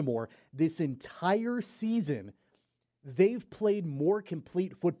Baltimore this entire season, they've played more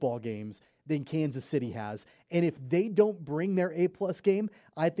complete football games than Kansas City has. And if they don't bring their A-plus game,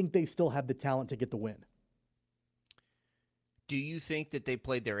 I think they still have the talent to get the win. Do you think that they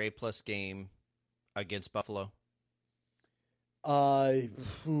played their A-plus game against Buffalo? It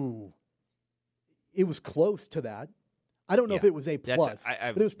was close to that. I don't know if it was A+, but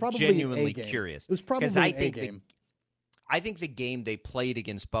it was probably genuinely A game. curious. It was probably an A game. I think the game they played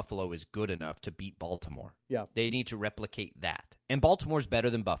against Buffalo is good enough to beat Baltimore. Yeah. They need to replicate that. And Baltimore's better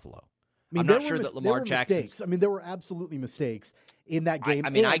than Buffalo. I'm not sure that Lamar Jackson. There were absolutely mistakes in that game.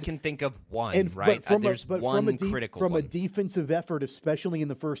 I can think of one, right? There's one critical one. From a defensive effort, especially in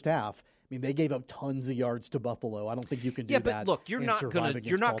the first half, they gave up tons of yards to Buffalo. I don't think you can do that. Yeah, but look, you're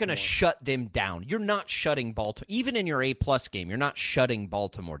not gonna shut them down. You're not shutting Baltimore. Even in your A+ game, you're not shutting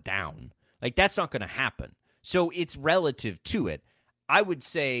Baltimore down. Like, that's not going to happen. So it's relative to it. I would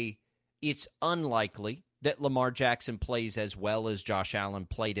say it's unlikely that Lamar Jackson plays as well as Josh Allen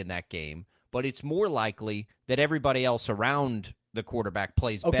played in that game, but it's more likely that everybody else around the quarterback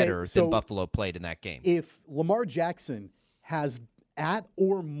plays better than Buffalo played in that game. If Lamar Jackson has at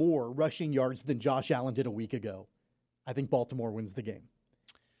or more rushing yards than Josh Allen did a week ago, I think Baltimore wins the game.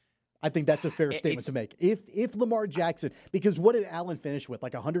 I think that's a fair statement to make. If Lamar Jackson, because what did Allen finish with,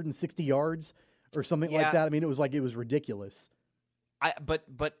 like 160 yards or something like that? It was ridiculous. But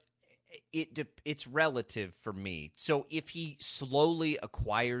it's relative for me. So if he slowly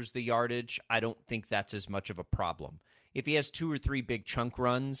acquires the yardage, I don't think that's as much of a problem. If he has 2 or 3 big chunk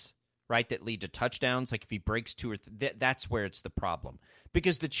runs, right, that lead to touchdowns, like if he breaks 2 or 3, that's where it's the problem.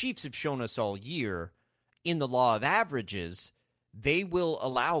 Because the Chiefs have shown us all year, in the law of averages, they will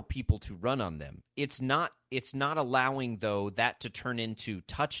allow people to run on them. It's not allowing, though, that to turn into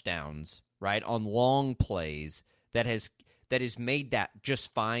touchdowns, right, on long plays that has that has made that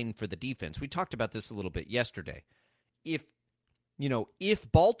just fine for the defense. We talked about this a little bit yesterday. If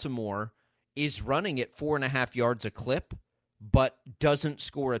Baltimore is running at 4.5 yards a clip, but doesn't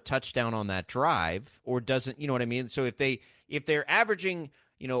score a touchdown on that drive, or doesn't, you know what I mean? So if they're averaging,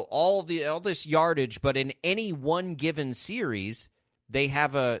 all this yardage, but in any one given series they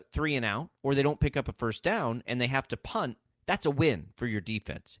have a 3-and-out, or they don't pick up a first down and they have to punt, that's a win for your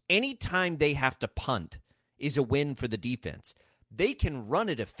defense. Anytime they have to punt is a win for the defense. They can run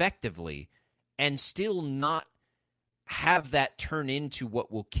it effectively and still not have that turn into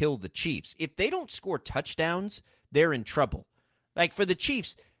what will kill the Chiefs. If they don't score touchdowns, they're in trouble. Like for the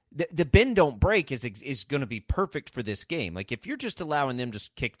Chiefs, the bend don't break is going to be perfect for this game. Like if you're just allowing them to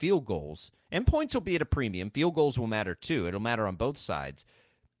kick field goals, and points will be at a premium, field goals will matter too. It'll matter on both sides.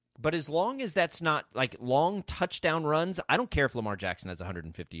 But as long as that's not like long touchdown runs, I don't care if Lamar Jackson has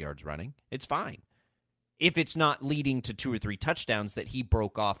 150 yards running. It's fine. If it's not leading to 2 or 3 touchdowns that he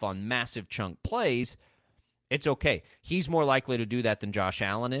broke off on massive chunk plays, it's okay. He's more likely to do that than Josh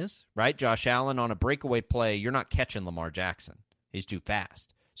Allen is, right? Josh Allen on a breakaway play, you're not catching Lamar Jackson. He's too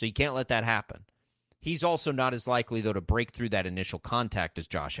fast. So you can't let that happen. He's also not as likely, though, to break through that initial contact as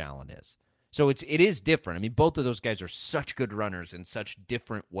Josh Allen is. So it is different. I mean, both of those guys are such good runners in such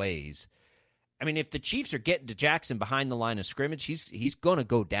different ways. I mean, if the Chiefs are getting to Jackson behind the line of scrimmage, he's going to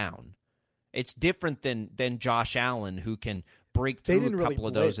go down. It's different than Josh Allen, who can break through a couple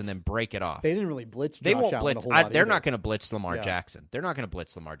of those and then break it off. They didn't really blitz Josh They won't Allen blitz. a whole lot They're either. not going to blitz Lamar Jackson. They're not going to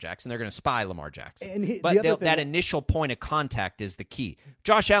blitz Lamar Jackson. They're going to spy Lamar Jackson. And but that initial point of contact is the key.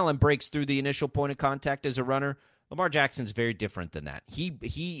 Josh Allen breaks through the initial point of contact as a runner. Lamar Jackson's very different than that.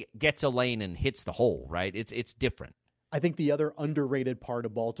 He gets a lane and hits the hole, right? It's different. I think the other underrated part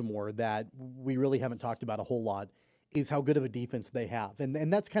of Baltimore that we really haven't talked about a whole lot is how good of a defense they have.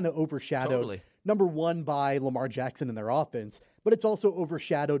 And that's kind of overshadowed, number one, by Lamar Jackson and their offense, but it's also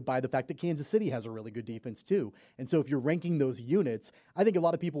overshadowed by the fact that Kansas City has a really good defense too. And so if you're ranking those units, I think a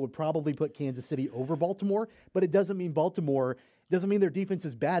lot of people would probably put Kansas City over Baltimore, but it doesn't mean their defense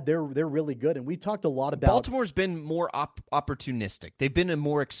is bad. They're really good. And we talked a lot about Baltimore's been more opportunistic. They've been a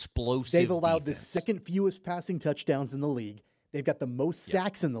more explosive They've allowed defense. the second fewest passing touchdowns in the league. They've got the most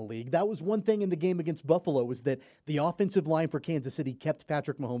sacks in the league. That was one thing in the game against Buffalo, was that the offensive line for Kansas City kept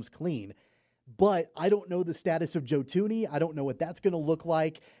Patrick Mahomes clean. But I don't know the status of Joe Thuney. I don't know what that's going to look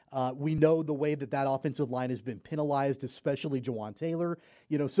like. We know the way that offensive line has been penalized, especially Jawan Taylor.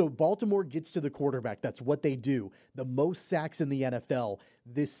 So Baltimore gets to the quarterback. That's what they do. The most sacks in the NFL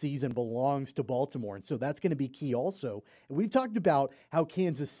this season belongs to Baltimore. And so that's going to be key also. And we've talked about how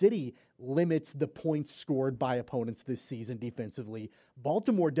Kansas City limits the points scored by opponents this season defensively.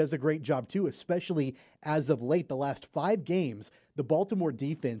 Baltimore does a great job too, especially as of late. The last 5 games, the Baltimore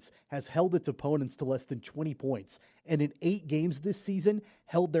defense has held its opponents to less than 20 points. And in 8 games this season,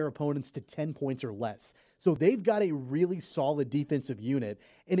 held their opponents to 10 points or less. So they've got a really solid defensive unit,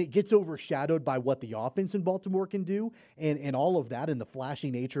 and it gets overshadowed by what the offense in Baltimore can do and all of that and the flashy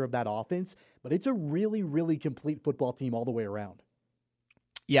nature of that offense. But it's a really, really complete football team all the way around.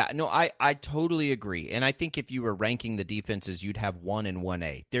 Yeah, no, I totally agree. And I think if you were ranking the defenses, you'd have 1 and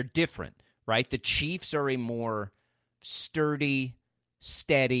 1A. They're different, right? The Chiefs are a more sturdy,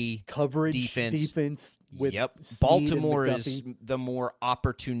 steady coverage defense with Baltimore is the more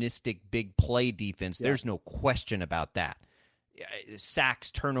opportunistic big play defense. There's no question about that.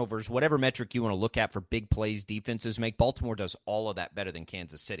 Sacks, turnovers, whatever metric you want to look at for big plays defenses make, Baltimore does all of that better than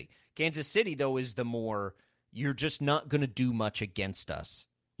Kansas City. Kansas City, though, is the more, you're just not going to do much against us.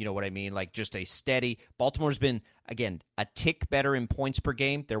 You know what I mean? Like just a steady. Baltimore's been, again, a tick better in points per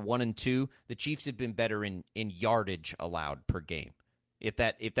game. They're 1 and 2. The Chiefs have been better in yardage allowed per game. If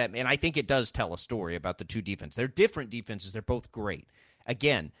that, and I think it does tell a story about the two defenses. They're different defenses. They're both great.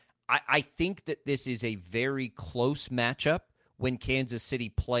 Again, I think that this is a very close matchup when Kansas City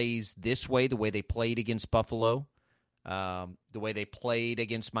plays this way, the way they played against Buffalo, the way they played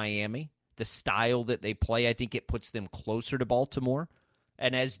against Miami, the style that they play. I think it puts them closer to Baltimore.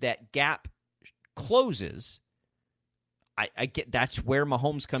 And as that gap closes, I get that's where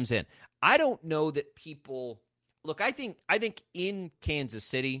Mahomes comes in. I don't know that people look. I think in Kansas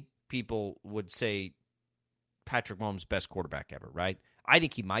City, people would say Patrick Mahomes best quarterback ever, right? I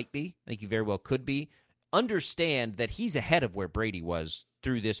think he might be. I think he very well could be. Understand that he's ahead of where Brady was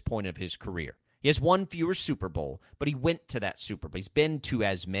through this point of his career. He has 1 fewer Super Bowl, but he went to that Super Bowl. He's been to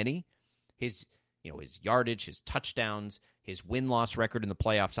as many. His yardage, his touchdowns, his win-loss record in the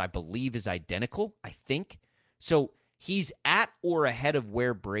playoffs, I believe, is identical, I think. So he's at or ahead of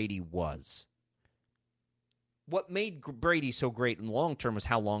where Brady was. What made Brady so great in the long term was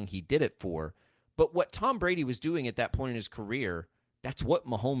how long he did it for. But what Tom Brady was doing at that point in his career, that's what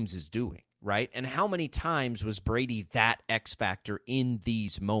Mahomes is doing, right? And how many times was Brady that X factor in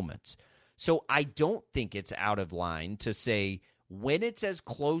these moments? So I don't think it's out of line to say when it's as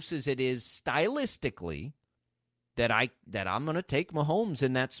close as it is stylistically that I'm going to take Mahomes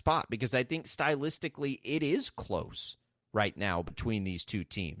in that spot, because I think stylistically it is close right now between these two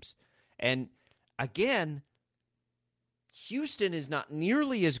teams. And again, Houston is not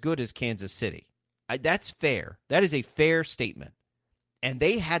nearly as good as Kansas City. That's fair. That is a fair statement. And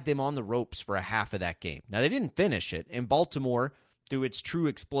they had them on the ropes for a half of that game. Now, they didn't finish it, and Baltimore, through its true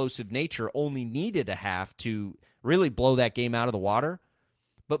explosive nature, only needed a half to really blow that game out of the water.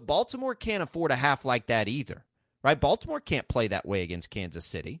 But Baltimore can't afford a half like that either, right? Baltimore can't play that way against Kansas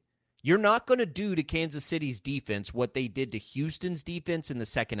City. You're not going to do to Kansas City's defense what they did to Houston's defense in the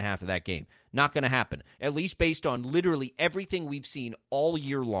second half of that game. Not going to happen, at least based on literally everything we've seen all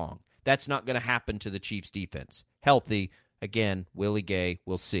year long. That's not going to happen to the Chiefs' defense. Healthy, again, Willie Gay,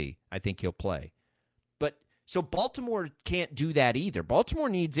 we'll see. I think he'll play. But so Baltimore can't do that either. Baltimore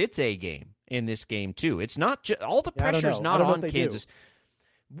needs its A game in this game too. It's not just all the pressure's not on Kansas.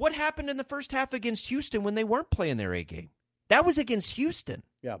 What happened in the first half against Houston when they weren't playing their A game? That was against Houston.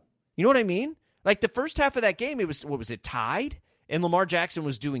 Yeah. You know what I mean? Like the first half of that game, it was, what was it, tied? And Lamar Jackson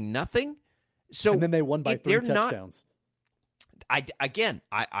was doing nothing. So and then they won by 3 touchdowns.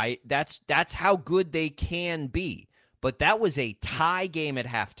 That's how good they can be. But that was a tie game at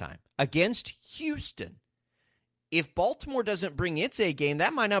halftime against Houston. If Baltimore doesn't bring its A game,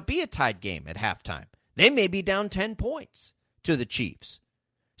 that might not be a tied game at halftime. They may be down 10 points to the Chiefs.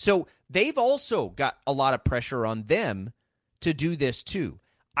 So they've also got a lot of pressure on them to do this too.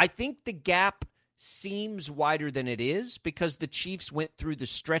 I think the gap seems wider than it is because the Chiefs went through the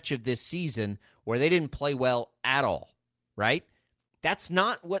stretch of this season where they didn't play well at all, right? That's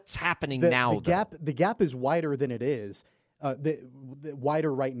not what's happening now. The gap is wider than it is.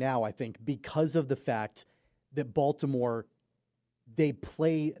 Wider right now, I think, because of the fact that Baltimore, they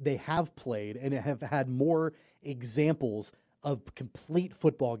have played and have had more examples of complete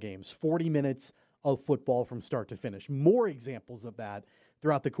football games, 40 minutes of football from start to finish. More examples of that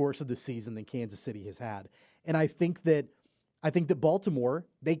throughout the course of the season than Kansas City has had. And I think that Baltimore,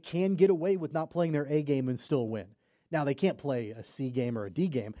 they can get away with not playing their A game and still win. Now, they can't play a C game or a D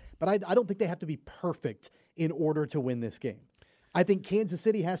game, but I don't think they have to be perfect in order to win this game. I think Kansas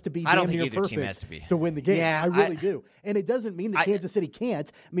City has to be damn near perfect to win the game. Yeah, I really do. And it doesn't mean that Kansas City can't.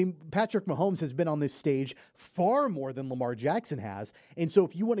 I mean, Patrick Mahomes has been on this stage far more than Lamar Jackson has. And so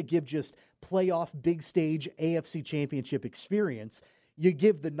if you want to give just playoff, big stage, AFC championship experience, you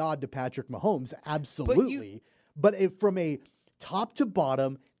give the nod to Patrick Mahomes, absolutely. But if from a top to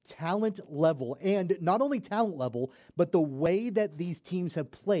bottom talent level, and not only talent level, but the way that these teams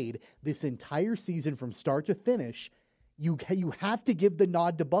have played this entire season from start to finish, you have to give the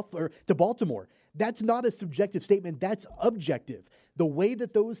nod to Baltimore. That's not a subjective statement. That's objective. The way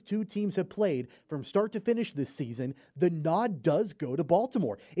that those two teams have played from start to finish this season, the nod does go to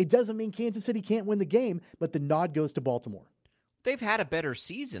Baltimore. It doesn't mean Kansas City can't win the game, but the nod goes to Baltimore. They've had a better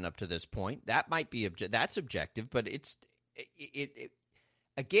season up to this point. That might be that's objective, but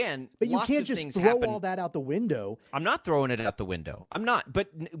again, but you lots can't of just things throw happen. all that out the window. I'm not throwing it out the window. I'm not. But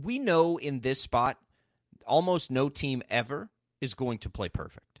we know in this spot, almost no team ever is going to play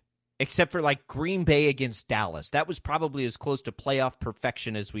perfect, except for like Green Bay against Dallas. That was probably as close to playoff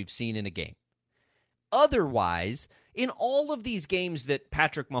perfection as we've seen in a game. Otherwise, in all of these games that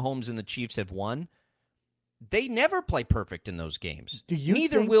Patrick Mahomes and the Chiefs have won, they never play perfect in those games.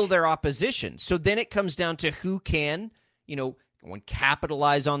 Neither will their opposition. So then it comes down to who can,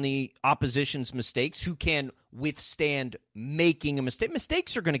 capitalize on the opposition's mistakes, who can withstand making a mistake.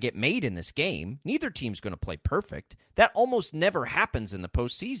 Mistakes are going to get made in this game. Neither team's going to play perfect. That almost never happens in the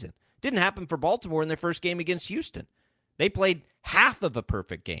postseason. Didn't happen for Baltimore in their first game against Houston. They played half of a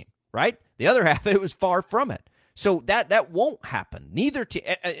perfect game, right? The other half, it was far from it. So that won't happen. Neither team,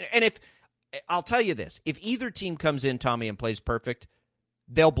 and if I'll tell you this, if either team comes in, Tommy, and plays perfect,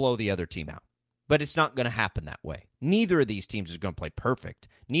 they'll blow the other team out. But it's not going to happen that way. Neither of these teams is going to play perfect.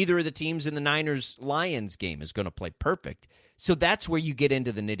 Neither of the teams in the Niners-Lions game is going to play perfect. So that's where you get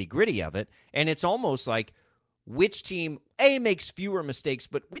into the nitty-gritty of it. And it's almost like which team, A, makes fewer mistakes,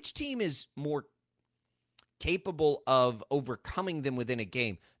 but which team is more capable of overcoming them within a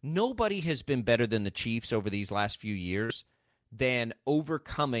game. Nobody has been better than the Chiefs over these last few years than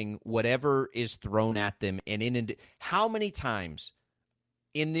overcoming whatever is thrown at them. And how many times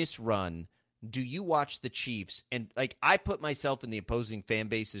in this run do you watch the Chiefs? And I put myself in the opposing fan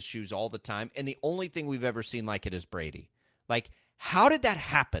base's shoes all the time, and the only thing we've ever seen like it is Brady. How did that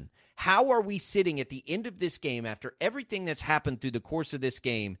happen? How are we sitting at the end of this game after everything that's happened through the course of this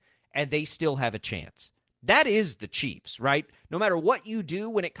game and they still have a chance? That is the Chiefs, right? No matter what you do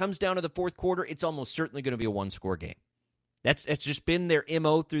when it comes down to the fourth quarter, it's almost certainly going to be a one-score game. It's just been their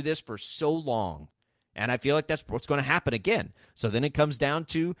MO through this for so long. And I feel like that's what's going to happen again. So then it comes down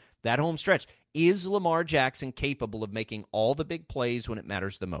to that home stretch. Is Lamar Jackson capable of making all the big plays when it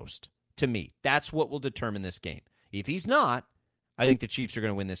matters the most? To me, that's what will determine this game. If he's not, I think the Chiefs are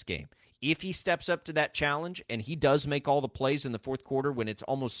going to win this game. If he steps up to that challenge and he does make all the plays in the fourth quarter when it's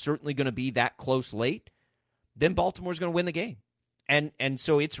almost certainly going to be that close late, then Baltimore's going to win the game. And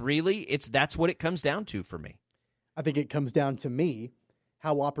so that's what it comes down to for me. I think it comes down to me,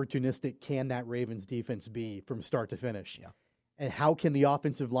 how opportunistic can that Ravens defense be from start to finish? Yeah. And how can the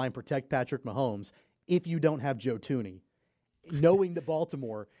offensive line protect Patrick Mahomes if you don't have Joe Thuney? Knowing that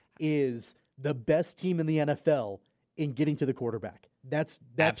Baltimore is the best team in the NFL in getting to the quarterback. That's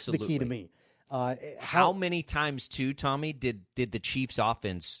Absolutely. the key to me. How many times, too, Tommy, did the Chiefs'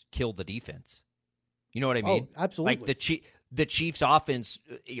 offense kill the defense? You know what I mean? Oh, absolutely. Like the Chiefs' offense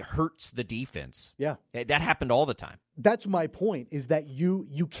hurts the defense. Yeah. That happened all the time. That's my point, is that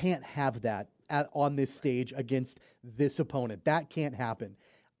you can't have that on this stage against this opponent. That can't happen.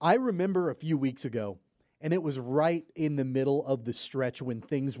 I remember a few weeks ago, and it was right in the middle of the stretch when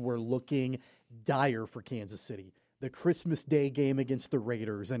things were looking dire for Kansas City. The Christmas Day game against the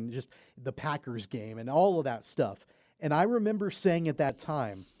Raiders and just the Packers game and all of that stuff. And I remember saying at that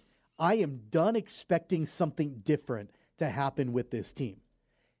time, I am done expecting something different to happen with this team.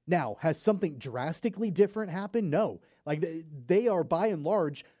 Now, has something drastically different happened? No. Like, they are by and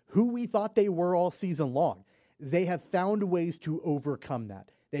large who we thought they were all season long. They have found ways to overcome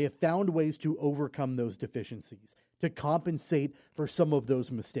that. They have found ways to overcome those deficiencies, to compensate for some of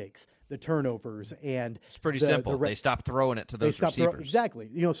those mistakes, the turnovers, and it's pretty simple. They stopped throwing it to those receivers. Exactly.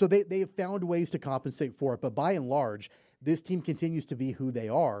 So they have found ways to compensate for it. But by and large, this team continues to be who they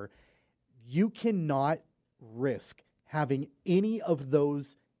are. You cannot risk having any of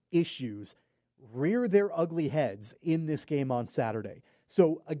those issues rear their ugly heads in this game on Saturday.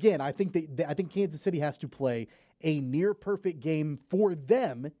 So again, I think Kansas City has to play a near perfect game for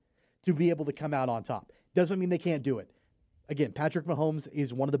them to be able to come out on top. Doesn't mean they can't do it. Again, Patrick Mahomes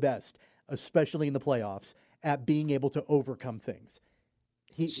is one of the best, especially in the playoffs, at being able to overcome things.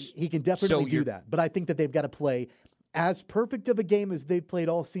 He can definitely do that. But I think that they've got to play as perfect of a game as they've played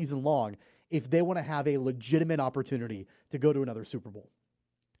all season long if they want to have a legitimate opportunity to go to another Super Bowl.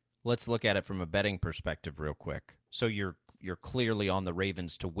 Let's look at it from a betting perspective real quick. So you're clearly on the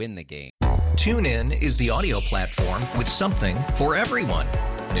Ravens to win the game. TuneIn is the audio platform with something for everyone.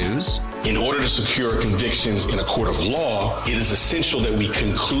 News. In order to secure convictions in a court of law, it is essential that we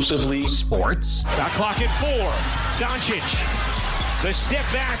conclusively. Sports. Shot clock at 4. Doncic. The step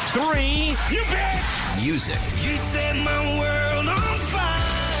back 3. You bet. Music. You set my world on fire.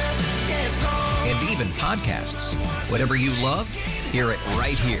 Yes, and even podcasts. Whatever you love, hear it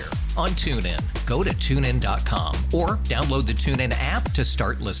right here on TuneIn. Go to TuneIn.com or download the TuneIn app to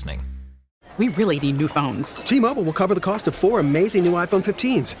start listening. We really need new phones. T-Mobile will cover the cost of 4 amazing new iPhone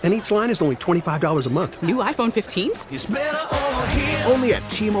 15s, and each line is only $25 a month. New iPhone 15s? It's better over here. Only at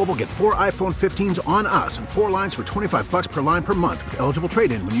T-Mobile, get 4 iPhone 15s on us and 4 lines for $25 per line per month with eligible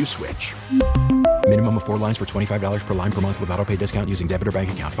trade-in when you switch. Minimum of 4 lines for $25 per line per month with autopay discount using debit or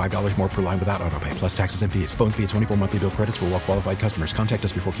bank account. $5 more per line without autopay, plus taxes and fees. Phone fee at 24 monthly bill credits for well-qualified customers. Contact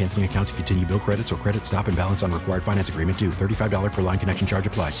us before canceling account to continue bill credits or credit stop and balance on required finance agreement due. $35 per line connection charge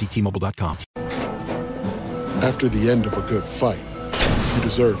applies. See T-Mobile.com. After the end of a good fight, you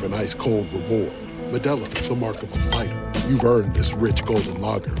deserve an ice-cold reward. Modelo is the mark of a fighter. You've earned this rich golden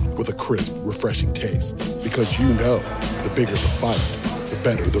lager with a crisp, refreshing taste. Because you know, the bigger the fight, the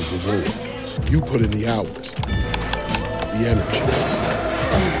better the reward. You put in the hours, the energy,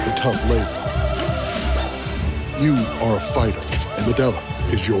 the tough labor. You are a fighter, and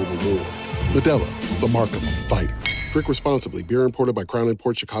Modelo is your reward. Modelo, the mark of a fighter. Drink responsibly. Beer imported by Crown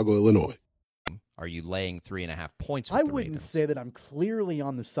Imports, Chicago, Illinois. Are you laying 3.5 points with I the wouldn't Ravens? say that I'm clearly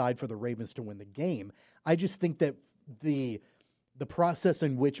on the side for the Ravens to win the game. I just think that the process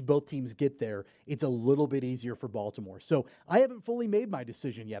in which both teams get there, it's a little bit easier for Baltimore. So I haven't fully made my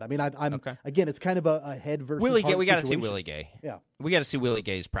decision yet. I mean, I'm okay. Again, it's kind of a head versus Willie heart Gay. We got to see situation. Willie Gay. Yeah, we got to see Willie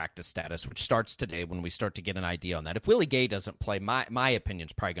Gay's practice status, which starts today when we start to get an idea on that. If Willie Gay doesn't play, my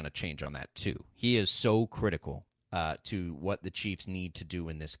opinion's probably going to change on that too. He is so critical to what the Chiefs need to do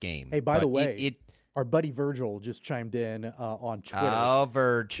in this game. Hey, by the way, our buddy Virgil just chimed in on Twitter. Oh,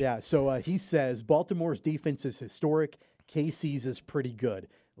 Virg. Yeah, so he says, Baltimore's defense is historic. KC's is pretty good.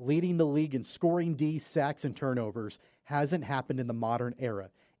 leading the league in scoring D, sacks, and turnovers, hasn't happened in the modern era.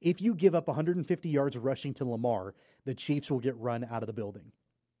 If you give up 150 yards rushing to Lamar, the Chiefs will get run out of the building.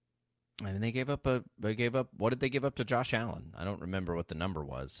 I mean, they gave up, what did they give up to Josh Allen? I don't remember what the number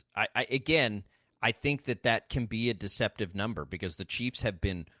was. I think that can be a deceptive number because the Chiefs have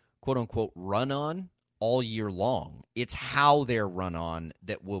been, quote unquote, run on all year long. It's how they're run on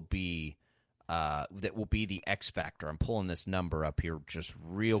that will be the X factor. I'm pulling this number up here just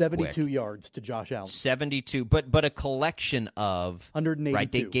real 72 quick. yards to Josh Allen. 72, but a collection of 182.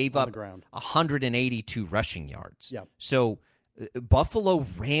 Right, they gave on up the ground. 182 rushing yards. Yeah. So Buffalo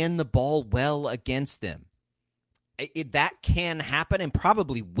ran the ball well against them. That can happen and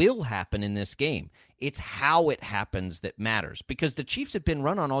probably will happen in this game. It's how it happens that matters because the Chiefs have been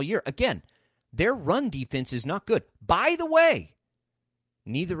run on all year. Again, their run defense is not good. By the way,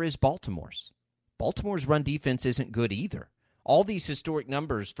 neither is Baltimore's. Baltimore's run defense isn't good either. All these historic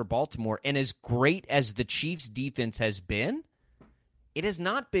numbers for Baltimore, and as great as the Chiefs' defense has been, it has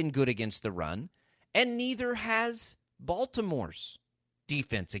not been good against the run, and neither has Baltimore's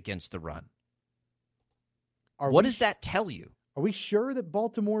defense against the run. What does that tell you? Are we sure that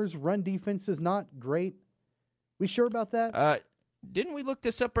Baltimore's run defense is not great? We sure about that? Didn't we look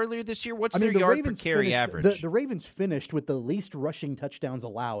this up earlier this year? What's their yard per carry average? The Ravens finished with the least rushing touchdowns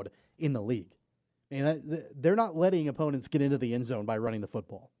allowed in the league. And they're not letting opponents get into the end zone by running the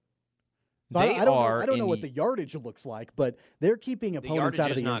football. So I don't know what the yardage looks like, but they're keeping opponents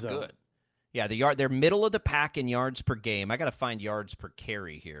out of the end zone. Good. Yeah, they're middle of the pack in yards per game. I got to find yards per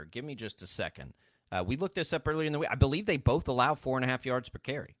carry here. Give me just a second. We looked this up earlier in the week. I believe they both allow 4.5 yards per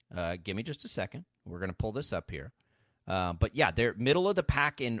carry. Give me just a second. We're going to pull this up here. But yeah, they're middle of the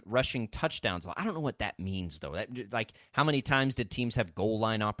pack in rushing touchdowns. I don't know what that means, though. Like, how many times did teams have goal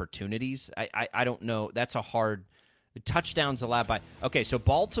line opportunities? I don't know. That's a hard touchdowns allowed by. Okay, so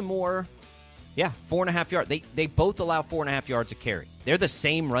Baltimore, 4.5 yards. They both allow 4.5 yards a carry. They're the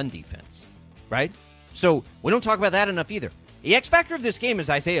same run defense, right? So we don't talk about that enough either. The X factor of this game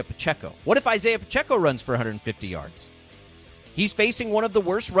is Isaiah Pacheco. What if Isaiah Pacheco runs for 150 yards? He's facing one of the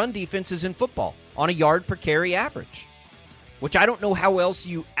worst run defenses in football on a yard per carry average, which I don't know how else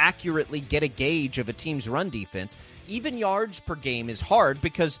you accurately get a gauge of a team's run defense. Even yards per game is hard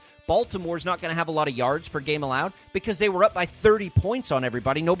because Baltimore's not going to have a lot of yards per game allowed because they were up by 30 points on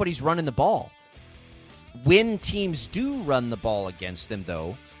everybody. Nobody's running the ball. When teams do run the ball against them,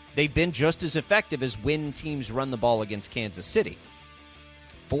 though, they've been just as effective as when teams run the ball against Kansas City.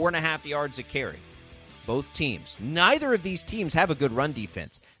 4.5 yards a carry. Both teams. Neither of these teams have a good run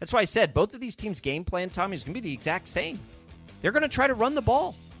defense. That's why I said both of these teams' game plan, Tommy, is going to be the exact same. They're going to try to run the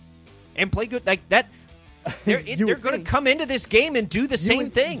ball and play good like that. They're going to come into this game and do the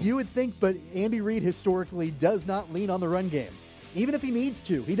same thing. You would think, but Andy Reid historically does not lean on the run game. Even if he needs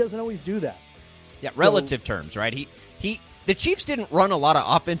to, he doesn't always do that. Yeah, relative terms, right? The Chiefs didn't run a lot of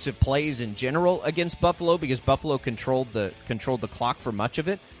offensive plays in general against Buffalo because Buffalo controlled the clock for much of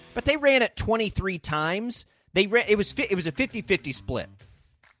it. But they ran it 23 times. It was a 50-50 split.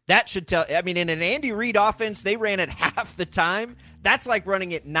 That should tell. I mean, in an Andy Reid offense, they ran it half the time. That's like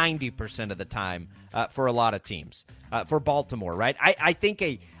running it 90% of the time for a lot of teams. For Baltimore, right? I think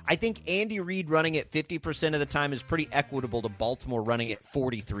Andy Reid running it 50% of the time is pretty equitable to Baltimore running it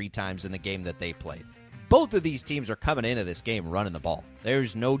 43 times in the game that they played. Both of these teams are coming into this game running the ball.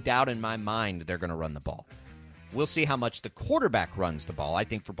 There's no doubt in my mind they're going to run the ball. We'll see how much the quarterback runs the ball. I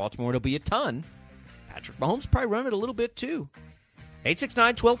think for Baltimore it'll be a ton. Patrick Mahomes probably run it a little bit too.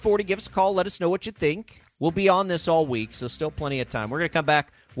 869-1240. Give us a call. Let us know what you think. We'll be on this all week, so still plenty of time. We're going to come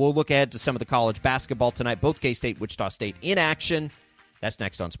back. We'll look ahead to some of the college basketball tonight. Both K-State, Wichita State in action. That's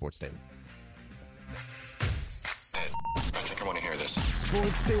next on Sports Daily. I think I want to hear this.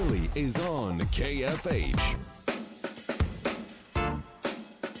 Sports Daily is on KFH.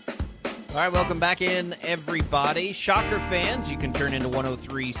 All right, welcome back in, everybody. Shocker fans, you can turn into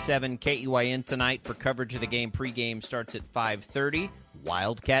 103.7 KEYN tonight for coverage of the game. Pregame starts at 5:30.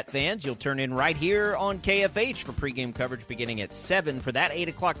 Wildcat fans, you'll turn in right here on KFH for pregame coverage beginning at 7 for that 8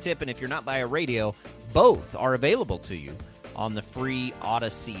 o'clock tip. And if you're not by a radio, both are available to you on the free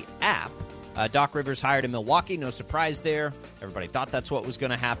Odyssey app. Doc Rivers hired in Milwaukee. No surprise there. Everybody thought that's what was going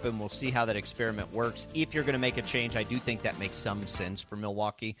to happen. We'll see how that experiment works. If you're going to make a change, I do think that makes some sense for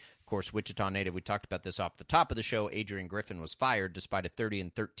Milwaukee. Of course, Wichita native, we talked about this off the top of the show. Adrian Griffin was fired despite a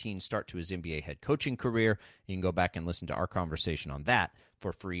 30-13 start to his NBA head coaching career. You can go back and listen to our conversation on that.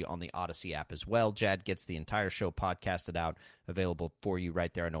 for free on the Odyssey app as well. Jad gets the entire show podcasted out, available for you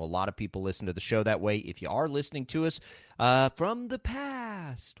right there. I know a lot of people listen to the show that way. If you are listening to us from the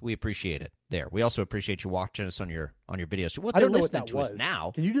past, we appreciate it there. We also appreciate you watching us on your videos. What they're listening to us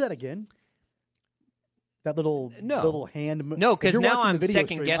now. Can you do that again? That little hand. No, because now I'm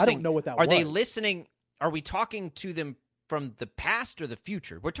second guessing. I don't know what that was. Are they listening? Are we talking to them from the past or the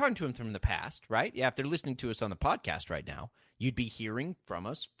future? We're talking to them from the past, right? Yeah, if they're listening to us on the podcast right now, you'd be hearing from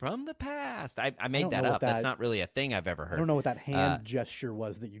us from the past. I made that up. That's not really a thing I've ever heard. I don't know what that hand gesture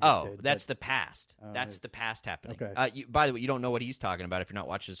was that you just did. Oh, that's the past. That's the past happening. Okay. By the way, you don't know what he's talking about if you're not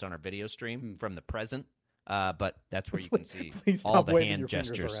watching this on our video stream from the present. But that's where you can see all the hand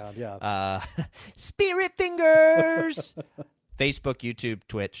gestures. Around, yeah. Spirit fingers. Facebook, YouTube,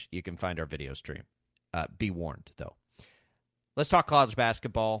 Twitch. You can find our video stream. Be warned, though. Let's talk college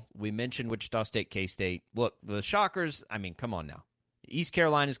basketball. We mentioned Wichita State, K-State. Look, the Shockers, I mean, come on now. East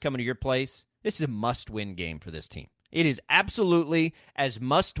Carolina's coming to your place. This is a must-win game for this team. It is absolutely as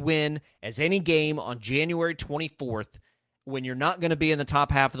must-win as any game on January 24th when you're not going to be in the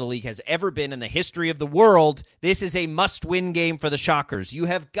top half of the league has ever been in the history of the world. This is a must-win game for the Shockers. You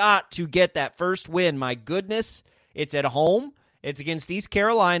have got to get that first win. My goodness, it's at home. It's against East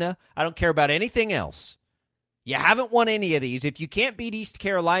Carolina. I don't care about anything else. You haven't won any of these. If you can't beat East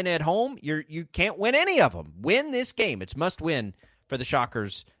Carolina at home, you can't win any of them. Win this game. It's must-win for the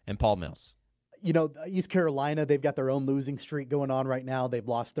Shockers and Paul Mills. You know, East Carolina, they've got their own losing streak going on right now. They've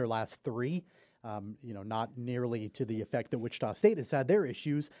lost their last 3. Not nearly to the effect that Wichita State has had their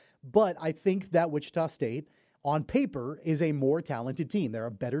issues. But I think that Wichita State, on paper, is a more talented team. They're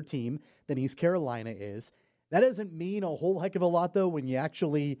a better team than East Carolina is. That doesn't mean a whole heck of a lot, though, when you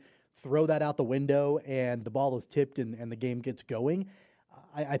actually throw that out the window and the ball is tipped and the game gets going.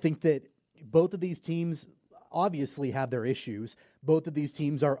 I think that both of these teams obviously have their issues. Both of these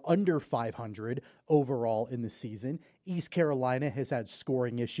teams are under 500 overall in the season. East Carolina has had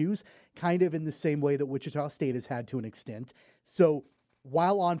scoring issues, kind of in the same way that Wichita State has had to an extent. So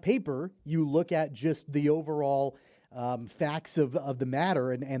while on paper you look at just the overall facts of the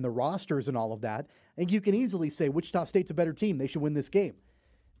matter and the rosters and all of that, and you can easily say Wichita State's a better team. They should win this game.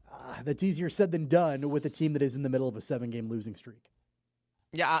 That's easier said than done with a team that is in the middle of a 7-game losing streak.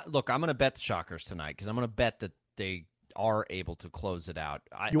 Yeah, look, I'm going to bet the Shockers tonight because I'm going to bet that they are able to close it out.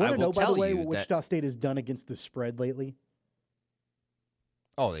 You want to know, by the way, what Wichita State has done against the spread lately?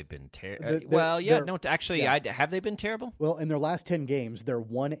 Oh, they've been terrible. Have they been terrible? Well, in their last 10 games, they're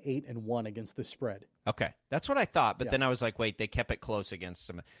 1-8-1 against the spread. Okay, that's what I thought, but then I was like, wait, they kept it close against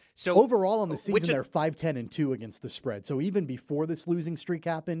some. So overall on the season, they're 5-10-2 against the spread. So even before this losing streak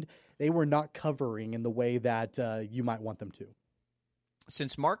happened, they were not covering in the way that you might want them to.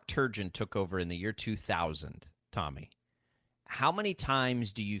 Since Mark Turgeon took over in the year 2000, Tommy, how many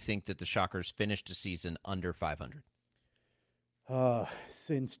times do you think that the Shockers finished a season under 500?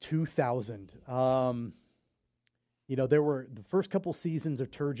 Since 2000. There were the first couple seasons of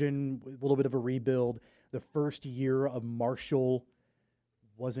Turgeon, a little bit of a rebuild. The first year of Marshall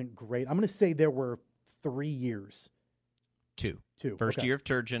wasn't great. I'm going to say there were 3 years. Two. First year of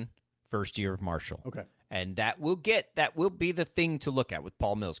Turgeon, first year of Marshall. Okay. And that will be the thing to look at with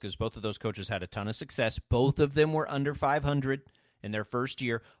Paul Mills because both of those coaches had a ton of success. Both of them were under 500 in their first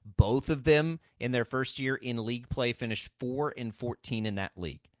year. Both of them in their first year in league play finished 4-14 in that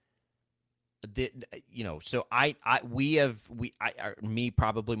league. So me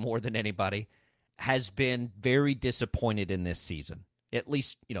probably more than anybody has been very disappointed in this season. At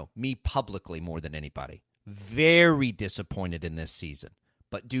least, me publicly more than anybody. Very disappointed in this season.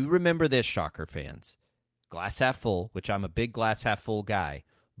 But do remember this, Shocker fans. Glass half full, which I'm a big glass half full guy.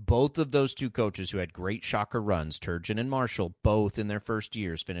 Both of those two coaches who had great Shocker runs, Turgeon and Marshall, both in their first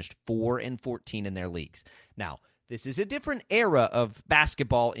years finished 4-14 in their leagues. Now, this is a different era of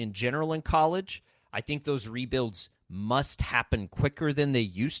basketball in general in college. I think those rebuilds must happen quicker than they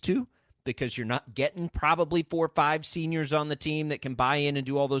used to because you're not getting probably 4 or 5 seniors on the team that can buy in and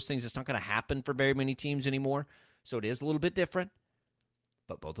do all those things. It's not going to happen for very many teams anymore. So it is a little bit different.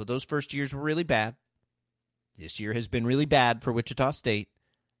 But both of those first years were really bad. This year has been really bad for Wichita State.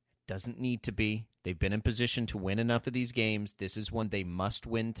 Doesn't need to be. They've been in position to win enough of these games. This is one they must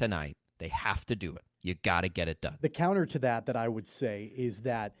win tonight. They have to do it. You got to get it done. The counter to that I would say is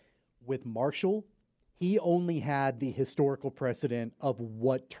that with Marshall, he only had the historical precedent of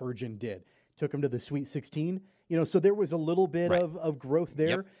what Turgeon did. Took him to the Sweet 16. So there was a little bit of growth there.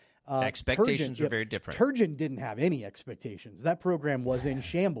 Yep. Expectations were very different. Turgeon didn't have any expectations. That program was in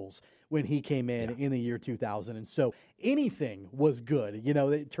shambles when he came in the year 2000. And so anything was good,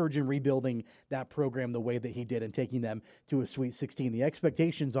 Turgeon rebuilding that program the way that he did and taking them to a Sweet 16. The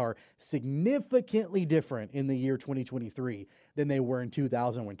expectations are significantly different in the year 2023 than they were in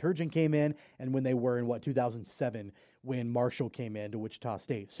 2000 when Turgeon came in and when they were in 2007 when Marshall came in to Wichita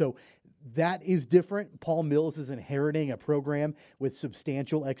State. So that is different. Paul Mills is inheriting a program with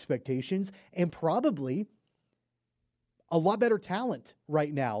substantial expectations and probably a lot better talent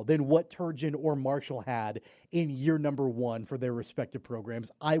right now than what Turgeon or Marshall had in year number one for their respective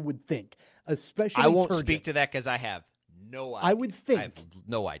programs, I would think. Especially I won't Turgeon. speak to that because I have no idea. I have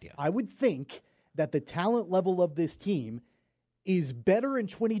no idea. I would think that the talent level of this team is better in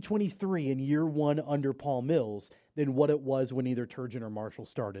 2023 in year one under Paul Mills than what it was when either Turgeon or Marshall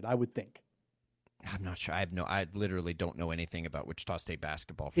started, I would think. I'm not sure. I literally don't know anything about Wichita State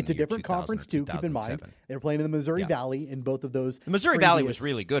basketball. It's a different conference, too, keep in mind. They were playing in the Missouri Valley in both of those. The Missouri Valley was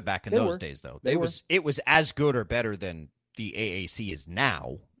really good back in those days, though. It was as good or better than the AAC is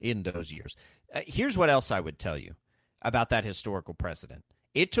now in those years. Here's what else I would tell you about that historical precedent.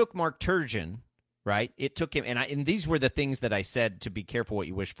 It took Mark Turgeon, right? It took him, and these were the things that I said to be careful what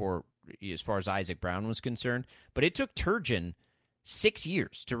you wish for as far as Isaac Brown was concerned. But it took Turgeon 6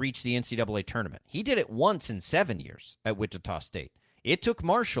 years to reach the NCAA tournament. He did it once in 7 years at Wichita State. It took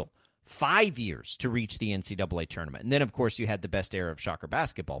Marshall 5 years to reach the NCAA tournament. And then, of course, you had the best era of Shocker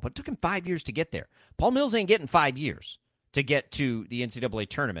basketball, but it took him 5 years to get there. Paul Mills ain't getting 5 years to get to the NCAA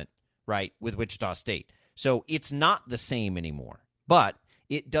tournament, right, with Wichita State. So it's not the same anymore. But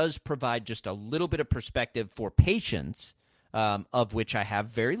it does provide just a little bit of perspective for patience, of which I have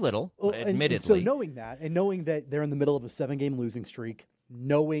very little, admittedly. And so knowing that they're in the middle of a 7-game losing streak,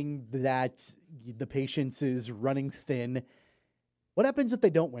 knowing that the patience is running thin, what happens if they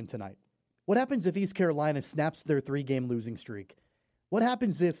don't win tonight? What happens if East Carolina snaps their 3-game losing streak? What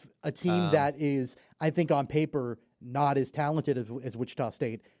happens if a team that is, I think on paper, not as talented as Wichita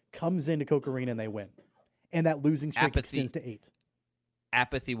State comes into Koch Arena and they win? And that losing streak extends to 8.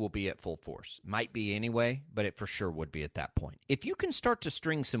 Apathy will be at full force. Might be anyway, but it for sure would be at that point. If you can start to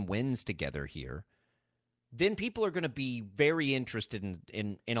string some wins together here, then people are going to be very interested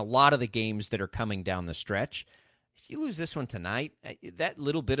in a lot of the games that are coming down the stretch. If you lose this one tonight, that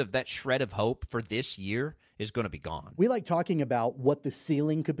little bit of that shred of hope for this year is going to be gone. We like talking about what the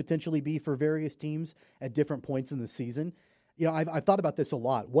ceiling could potentially be for various teams at different points in the season. I've thought about this a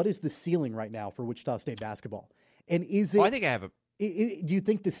lot. What is the ceiling right now for Wichita State basketball? And is it? I think I have a. Do you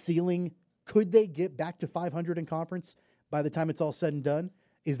think the ceiling, could they get back to 500 in conference by the time it's all said and done?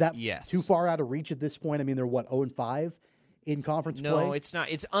 Is that too far out of reach at this point? I mean, they're 0-5 in conference play? No, it's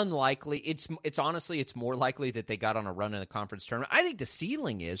not. It's unlikely. It's honestly, it's more likely that they got on a run in the conference tournament. I think the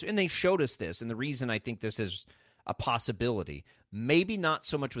ceiling is, and they showed us this, and the reason I think this is a possibility, maybe not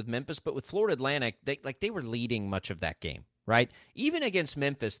so much with Memphis, but with Florida Atlantic, they were leading much of that game, right? Even against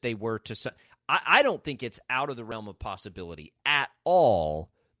Memphis, they were to. I don't think it's out of the realm of possibility at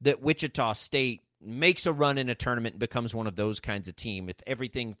all that Wichita State makes a run in a tournament and becomes one of those kinds of team if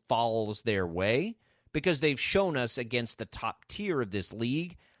everything falls their way, because they've shown us against the top tier of this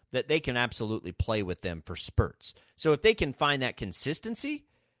league that they can absolutely play with them for spurts. So if they can find that consistency,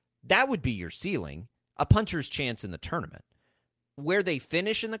 that would be your ceiling, a puncher's chance in the tournament. Where they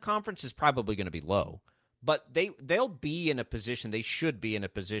finish in the conference is probably going to be low. But they'll be in a position, they should be in a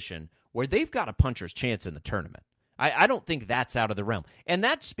position where they've got a puncher's chance in the tournament. I don't think that's out of the realm. And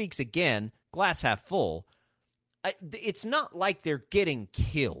that speaks, again, glass half full. It's not like they're getting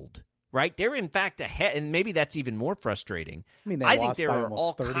killed, right? They're, in fact, ahead, and maybe that's even more frustrating. I mean, they lost by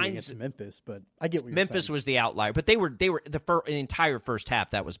almost 30 against Memphis, but I get what you're saying. Memphis was the outlier, but they were the entire first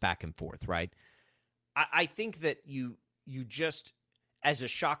half, that was back and forth, right? I think that you just, as a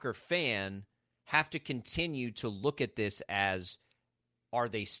Shocker fan, have to continue to look at this as, are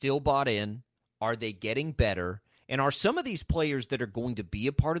they still bought in? Are they getting better? And are some of these players that are going to be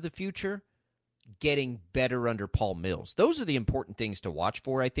a part of the future getting better under Paul Mills? Those are the important things to watch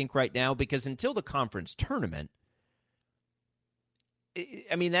for, I think, right now, because until the conference tournament,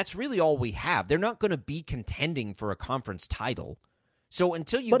 I mean, that's really all we have. They're not going to be contending for a conference title. So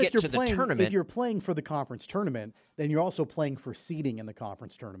until you get to the tournament... If you're playing for the conference tournament, then you're also playing for seeding in the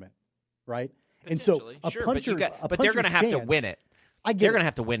conference tournament, right? And so but they're going to have to win it. They're going to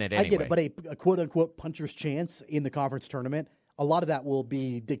have to win it anyway. I get it, but a quote-unquote puncher's chance in the conference tournament, a lot of that will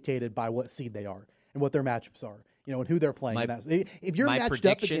be dictated by what seed they are and what their matchups are, and who they're playing. If you're matched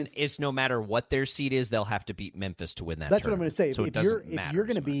prediction up against, is no matter what their seed is, they'll have to beat Memphis to win that That's tournament. what I'm going to say. So if you're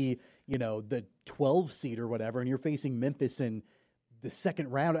going to be, the 12 seed or whatever, and you're facing Memphis in the second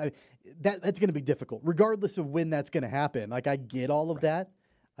round, that's going to be difficult, regardless of when that's going to happen. Like, I get all of that.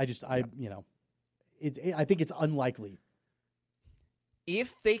 I think it's unlikely.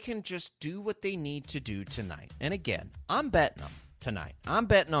 If they can just do what they need to do tonight, and again, I'm betting them tonight. I'm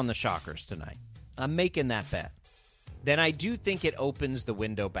betting on the Shockers tonight. I'm making that bet. Then I do think it opens the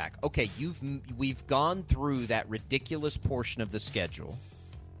window back. Okay, we've gone through that ridiculous portion of the schedule.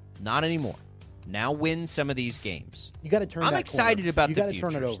 Not anymore. Now win some of these games. You got to turn. I'm excited about the future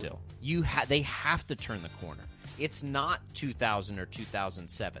turn it over. still. They have to turn the corner. It's not 2000 or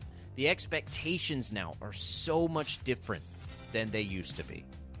 2007. The expectations now are so much different than they used to be.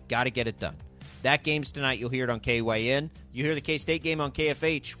 Got to get it done. That game's tonight. You'll hear it on KYN. You hear the K-State game on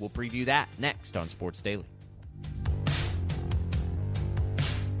KFH. We'll preview that next on Sports Daily.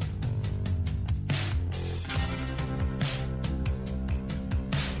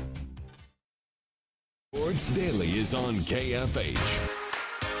 Sports Daily is on KFH.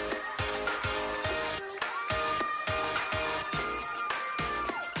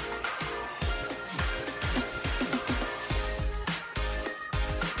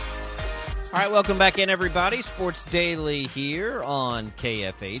 All right, welcome back in, everybody. Sports Daily here on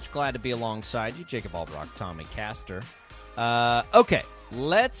KFH. Glad to be alongside you. Jacob Albrock, Tommy Castor. Okay,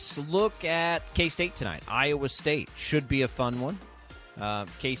 let's look at K-State tonight. Iowa State should be a fun one.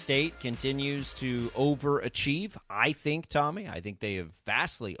 K-State continues to overachieve, I think, Tommy. I think they have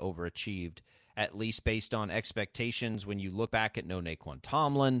vastly overachieved, at least based on expectations when you look back at no Naquan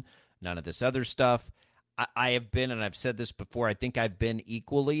Tomlin, none of this other stuff. I have been, and I've said this before, I think I've been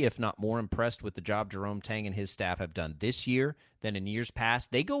equally, if not more, impressed with the job Jerome Tang and his staff have done this year than in years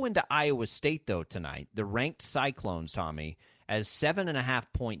past. They go into Iowa State, though, tonight, the ranked Cyclones, Tommy, as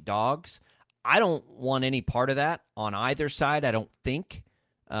 7.5-point dogs. I don't want any part of that on either side, I don't think.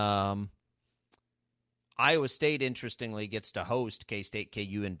 Iowa State, interestingly, gets to host K-State,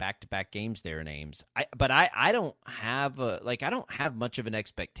 KU in back-to-back games there in Ames. But I don't have I don't have much of an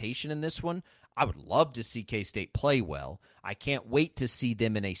expectation in this one. I would love to see K-State play well. I can't wait to see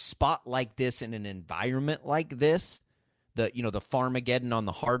them in a spot like this, in an environment like this, the Farmageddon on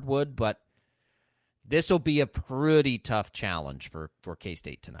the hardwood, but this will be a pretty tough challenge for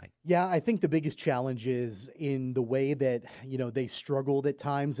K-State tonight. Yeah, I think the biggest challenge is in the way that, they struggled at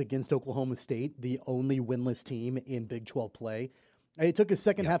times against Oklahoma State, the only winless team in Big 12 play. It took a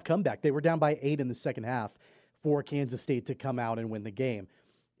second-half comeback. They were down by 8 in the second half for Kansas State to come out and win the game.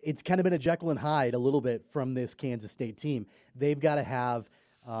 It's kind of been a Jekyll and Hyde a little bit from this Kansas State team. They've got to have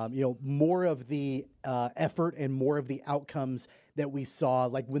more of the effort and more of the outcomes that we saw,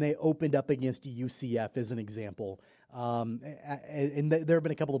 like when they opened up against UCF as an example. And there have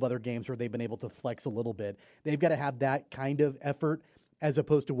been a couple of other games where they've been able to flex a little bit. They've got to have that kind of effort as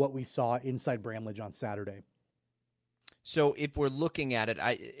opposed to what we saw inside Bramlage on Saturday. So if we're looking at it,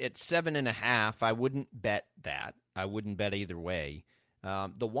 at 7.5, I wouldn't bet that. I wouldn't bet either way.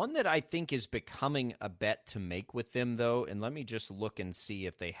 The one that I think is becoming a bet to make with them, though, and let me just look and see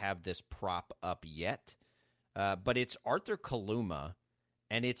if they have this prop up yet, but it's Arthur Kaluma,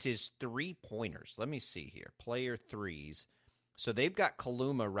 and it's his 3-pointers. Let me see here. Player threes. So they've got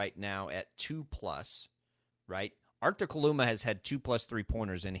Kaluma right now at 2+, right? Arthur Kaluma has had 2+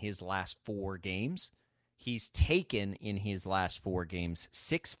 3-pointers in his last 4 games. He's taken in his last 4 games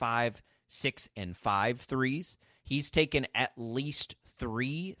 6, 5, 6, and 5 threes. He's taken at least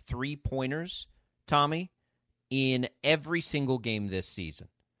 3 3-pointers, Tommy, in every single game this season.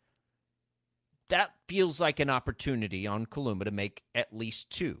 That feels like an opportunity on Kaluma to make at least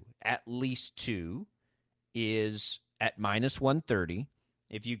 2. At least 2 is at -130.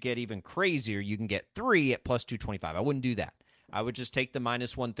 If you get even crazier, you can get 3 at +225. I wouldn't do that. I would just take the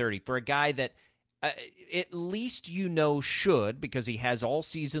 -130 for a guy that at least should, because he has all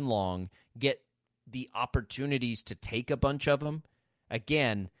season long, get the opportunities to take a bunch of them.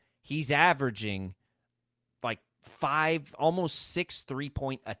 Again, he's averaging like 5, almost 6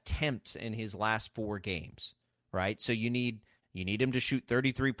 3-point attempts in his last 4 games, right? So you need him to shoot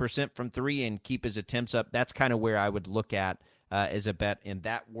 33% from 3 and keep his attempts up. That's kind of where I would look at as a bet in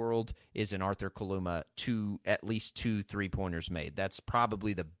that world, is an Arthur Kaluma, at least 2 3-pointers made. That's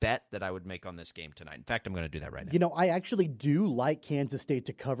probably the bet that I would make on this game tonight. In fact, I'm going to do that right now. I actually do like Kansas State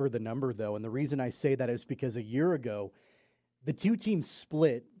to cover the number, though, and the reason I say that is because a year ago, the two teams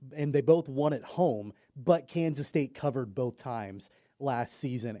split, and they both won at home, but Kansas State covered both times last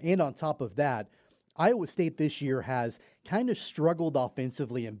season. And on top of that, Iowa State this year has kind of struggled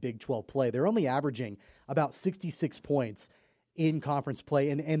offensively in Big 12 play. They're only averaging about 66 points in conference play,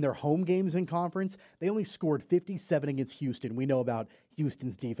 and their home games in conference, they only scored 57 against Houston. We know about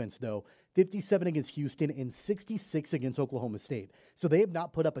Houston's defense, though. 57 against Houston and 66 against Oklahoma State. So they have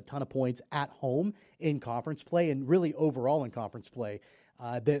not put up a ton of points at home in conference play and really overall in conference play.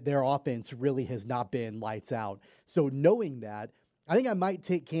 Their offense really has not been lights out. So knowing that, I think I might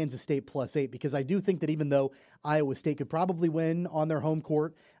take Kansas State +8 because I do think that even though Iowa State could probably win on their home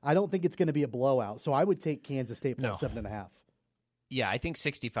court, I don't think it's going to be a blowout. So I would take Kansas State +7.5. Yeah, I think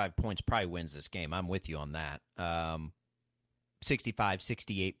 65 points probably wins this game. I'm with you on that. 65,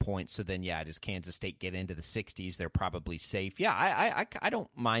 68 points. So then, does Kansas State get into the 60s? They're probably safe. Yeah, I don't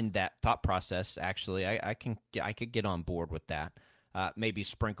mind that thought process, actually. I could get on board with that. Maybe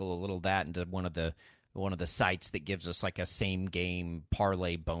sprinkle a little of that into one of the sites that gives us like a same game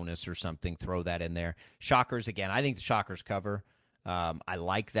parlay bonus or something. Throw that in there. Shockers, again, I think the Shockers cover. I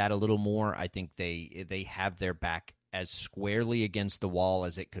like that a little more. I think they have their back as squarely against the wall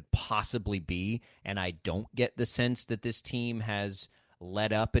as it could possibly be, and I don't get the sense that this team has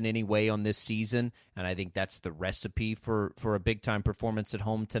let up in any way on this season, and I think that's the recipe for a big-time performance at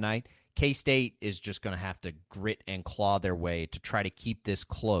home tonight. K-State is just going to have to grit and claw their way to try to keep this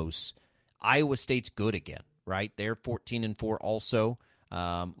close. Iowa State's good again, right? They're 14-4 also.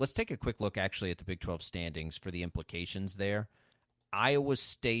 Let's take a quick look, actually, at the Big 12 standings for the implications there. Iowa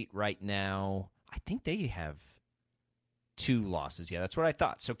State right now, I think they have 2 losses. Yeah, that's what I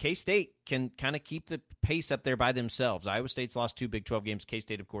thought. So K-State can kind of keep the pace up there by themselves. Iowa State's lost 2 Big 12 games.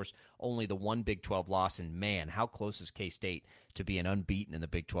 K-State, of course, only the 1 Big 12 loss. And, man, how close is K-State to being unbeaten in the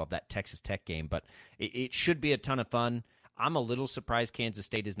Big 12, that Texas Tech game? But it should be a ton of fun. I'm a little surprised Kansas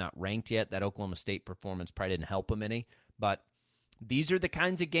State is not ranked yet. That Oklahoma State performance probably didn't help them any. But these are the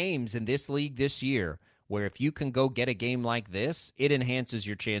kinds of games in this league this year where if you can go get a game like this, it enhances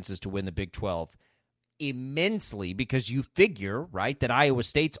your chances to win the Big 12 immensely, because you figure, right, that Iowa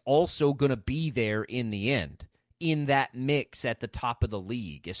State's also going to be there in the end, in that mix at the top of the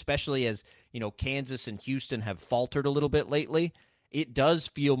league, especially as, Kansas and Houston have faltered a little bit lately. It does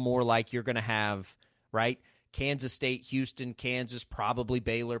feel more like you're going to have, right, Kansas State, Houston, Kansas, probably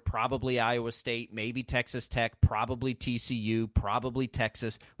Baylor, probably Iowa State, maybe Texas Tech, probably TCU, probably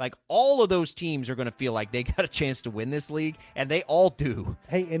Texas. Like, all of those teams are going to feel like they got a chance to win this league, and they all do.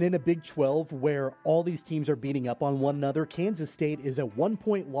 Hey, and in a Big 12 where all these teams are beating up on one another, Kansas State is a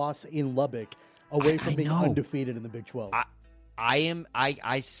 1-point loss in Lubbock away from being undefeated in the Big 12. I'm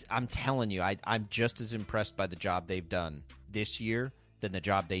telling you, I'm just as impressed by the job they've done this year than the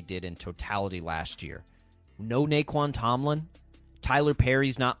job they did in totality last year. No Naquan Tomlin. Tyler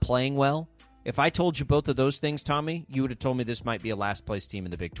Perry's not playing well. If I told you both of those things, Tommy, you would have told me this might be a last-place team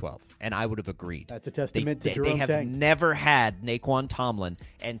in the Big 12, and I would have agreed. That's a testament to Jerome They have Tang. never had Naquan Tomlin,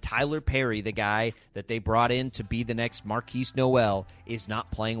 and Tyler Perry, the guy that they brought in to be the next Marquise Noel, is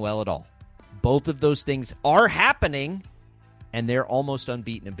not playing well at all. Both of those things are happening, and they're almost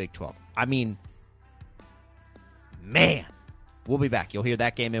unbeaten in Big 12. I mean, man. We'll be back. You'll hear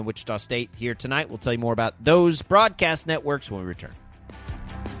that game in Wichita State here tonight. We'll tell you more about those broadcast networks when we return.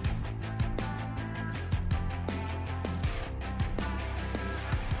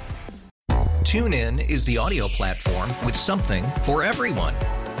 TuneIn is the audio platform with something for everyone.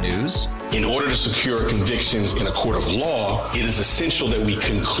 News. In order to secure convictions in a court of law, it is essential that we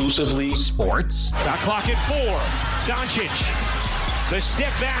conclusively. Sports. Shot clock at 4. Doncic. The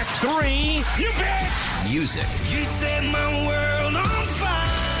step back 3. You bet. Music. You set my world on fire.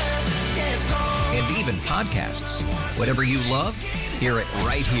 Yes, and even podcasts. Whatever you love, hear it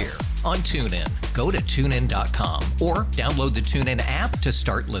right here on TuneIn. Go to TuneIn.com or download the TuneIn app to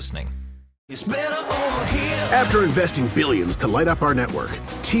start listening. It's better over here. After investing billions to light up our network,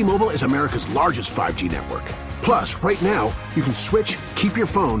 T-Mobile is America's largest 5G network. Plus, right now, you can switch, keep your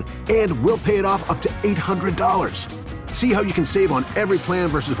phone, and we'll pay it off up to $800. See how you can save on every plan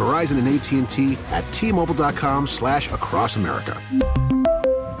versus Verizon and AT&T at T-Mobile.com/across America.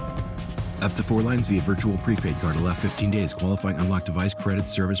 Up to 4 lines via virtual prepaid card. Allow 15 days. Qualifying unlocked device credit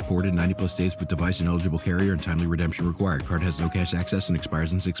service ported 90-plus days with device and eligible carrier and timely redemption required. Card has no cash access and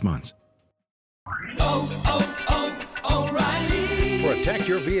expires in 6 months. O'Reilly. Protect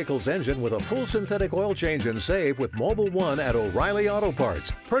your vehicle's engine with a full synthetic oil change and save with Mobile One at O'Reilly Auto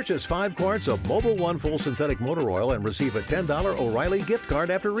Parts. Purchase 5 quarts of Mobile One full synthetic motor oil and receive a $10 O'Reilly gift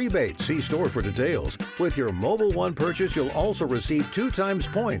card after rebate. See store for details. With your Mobile One purchase, you'll also receive 2 times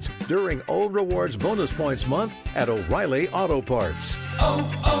points during O Rewards Bonus Points Month at O'Reilly Auto Parts.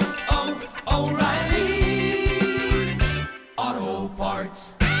 O'Reilly Auto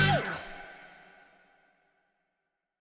Parts.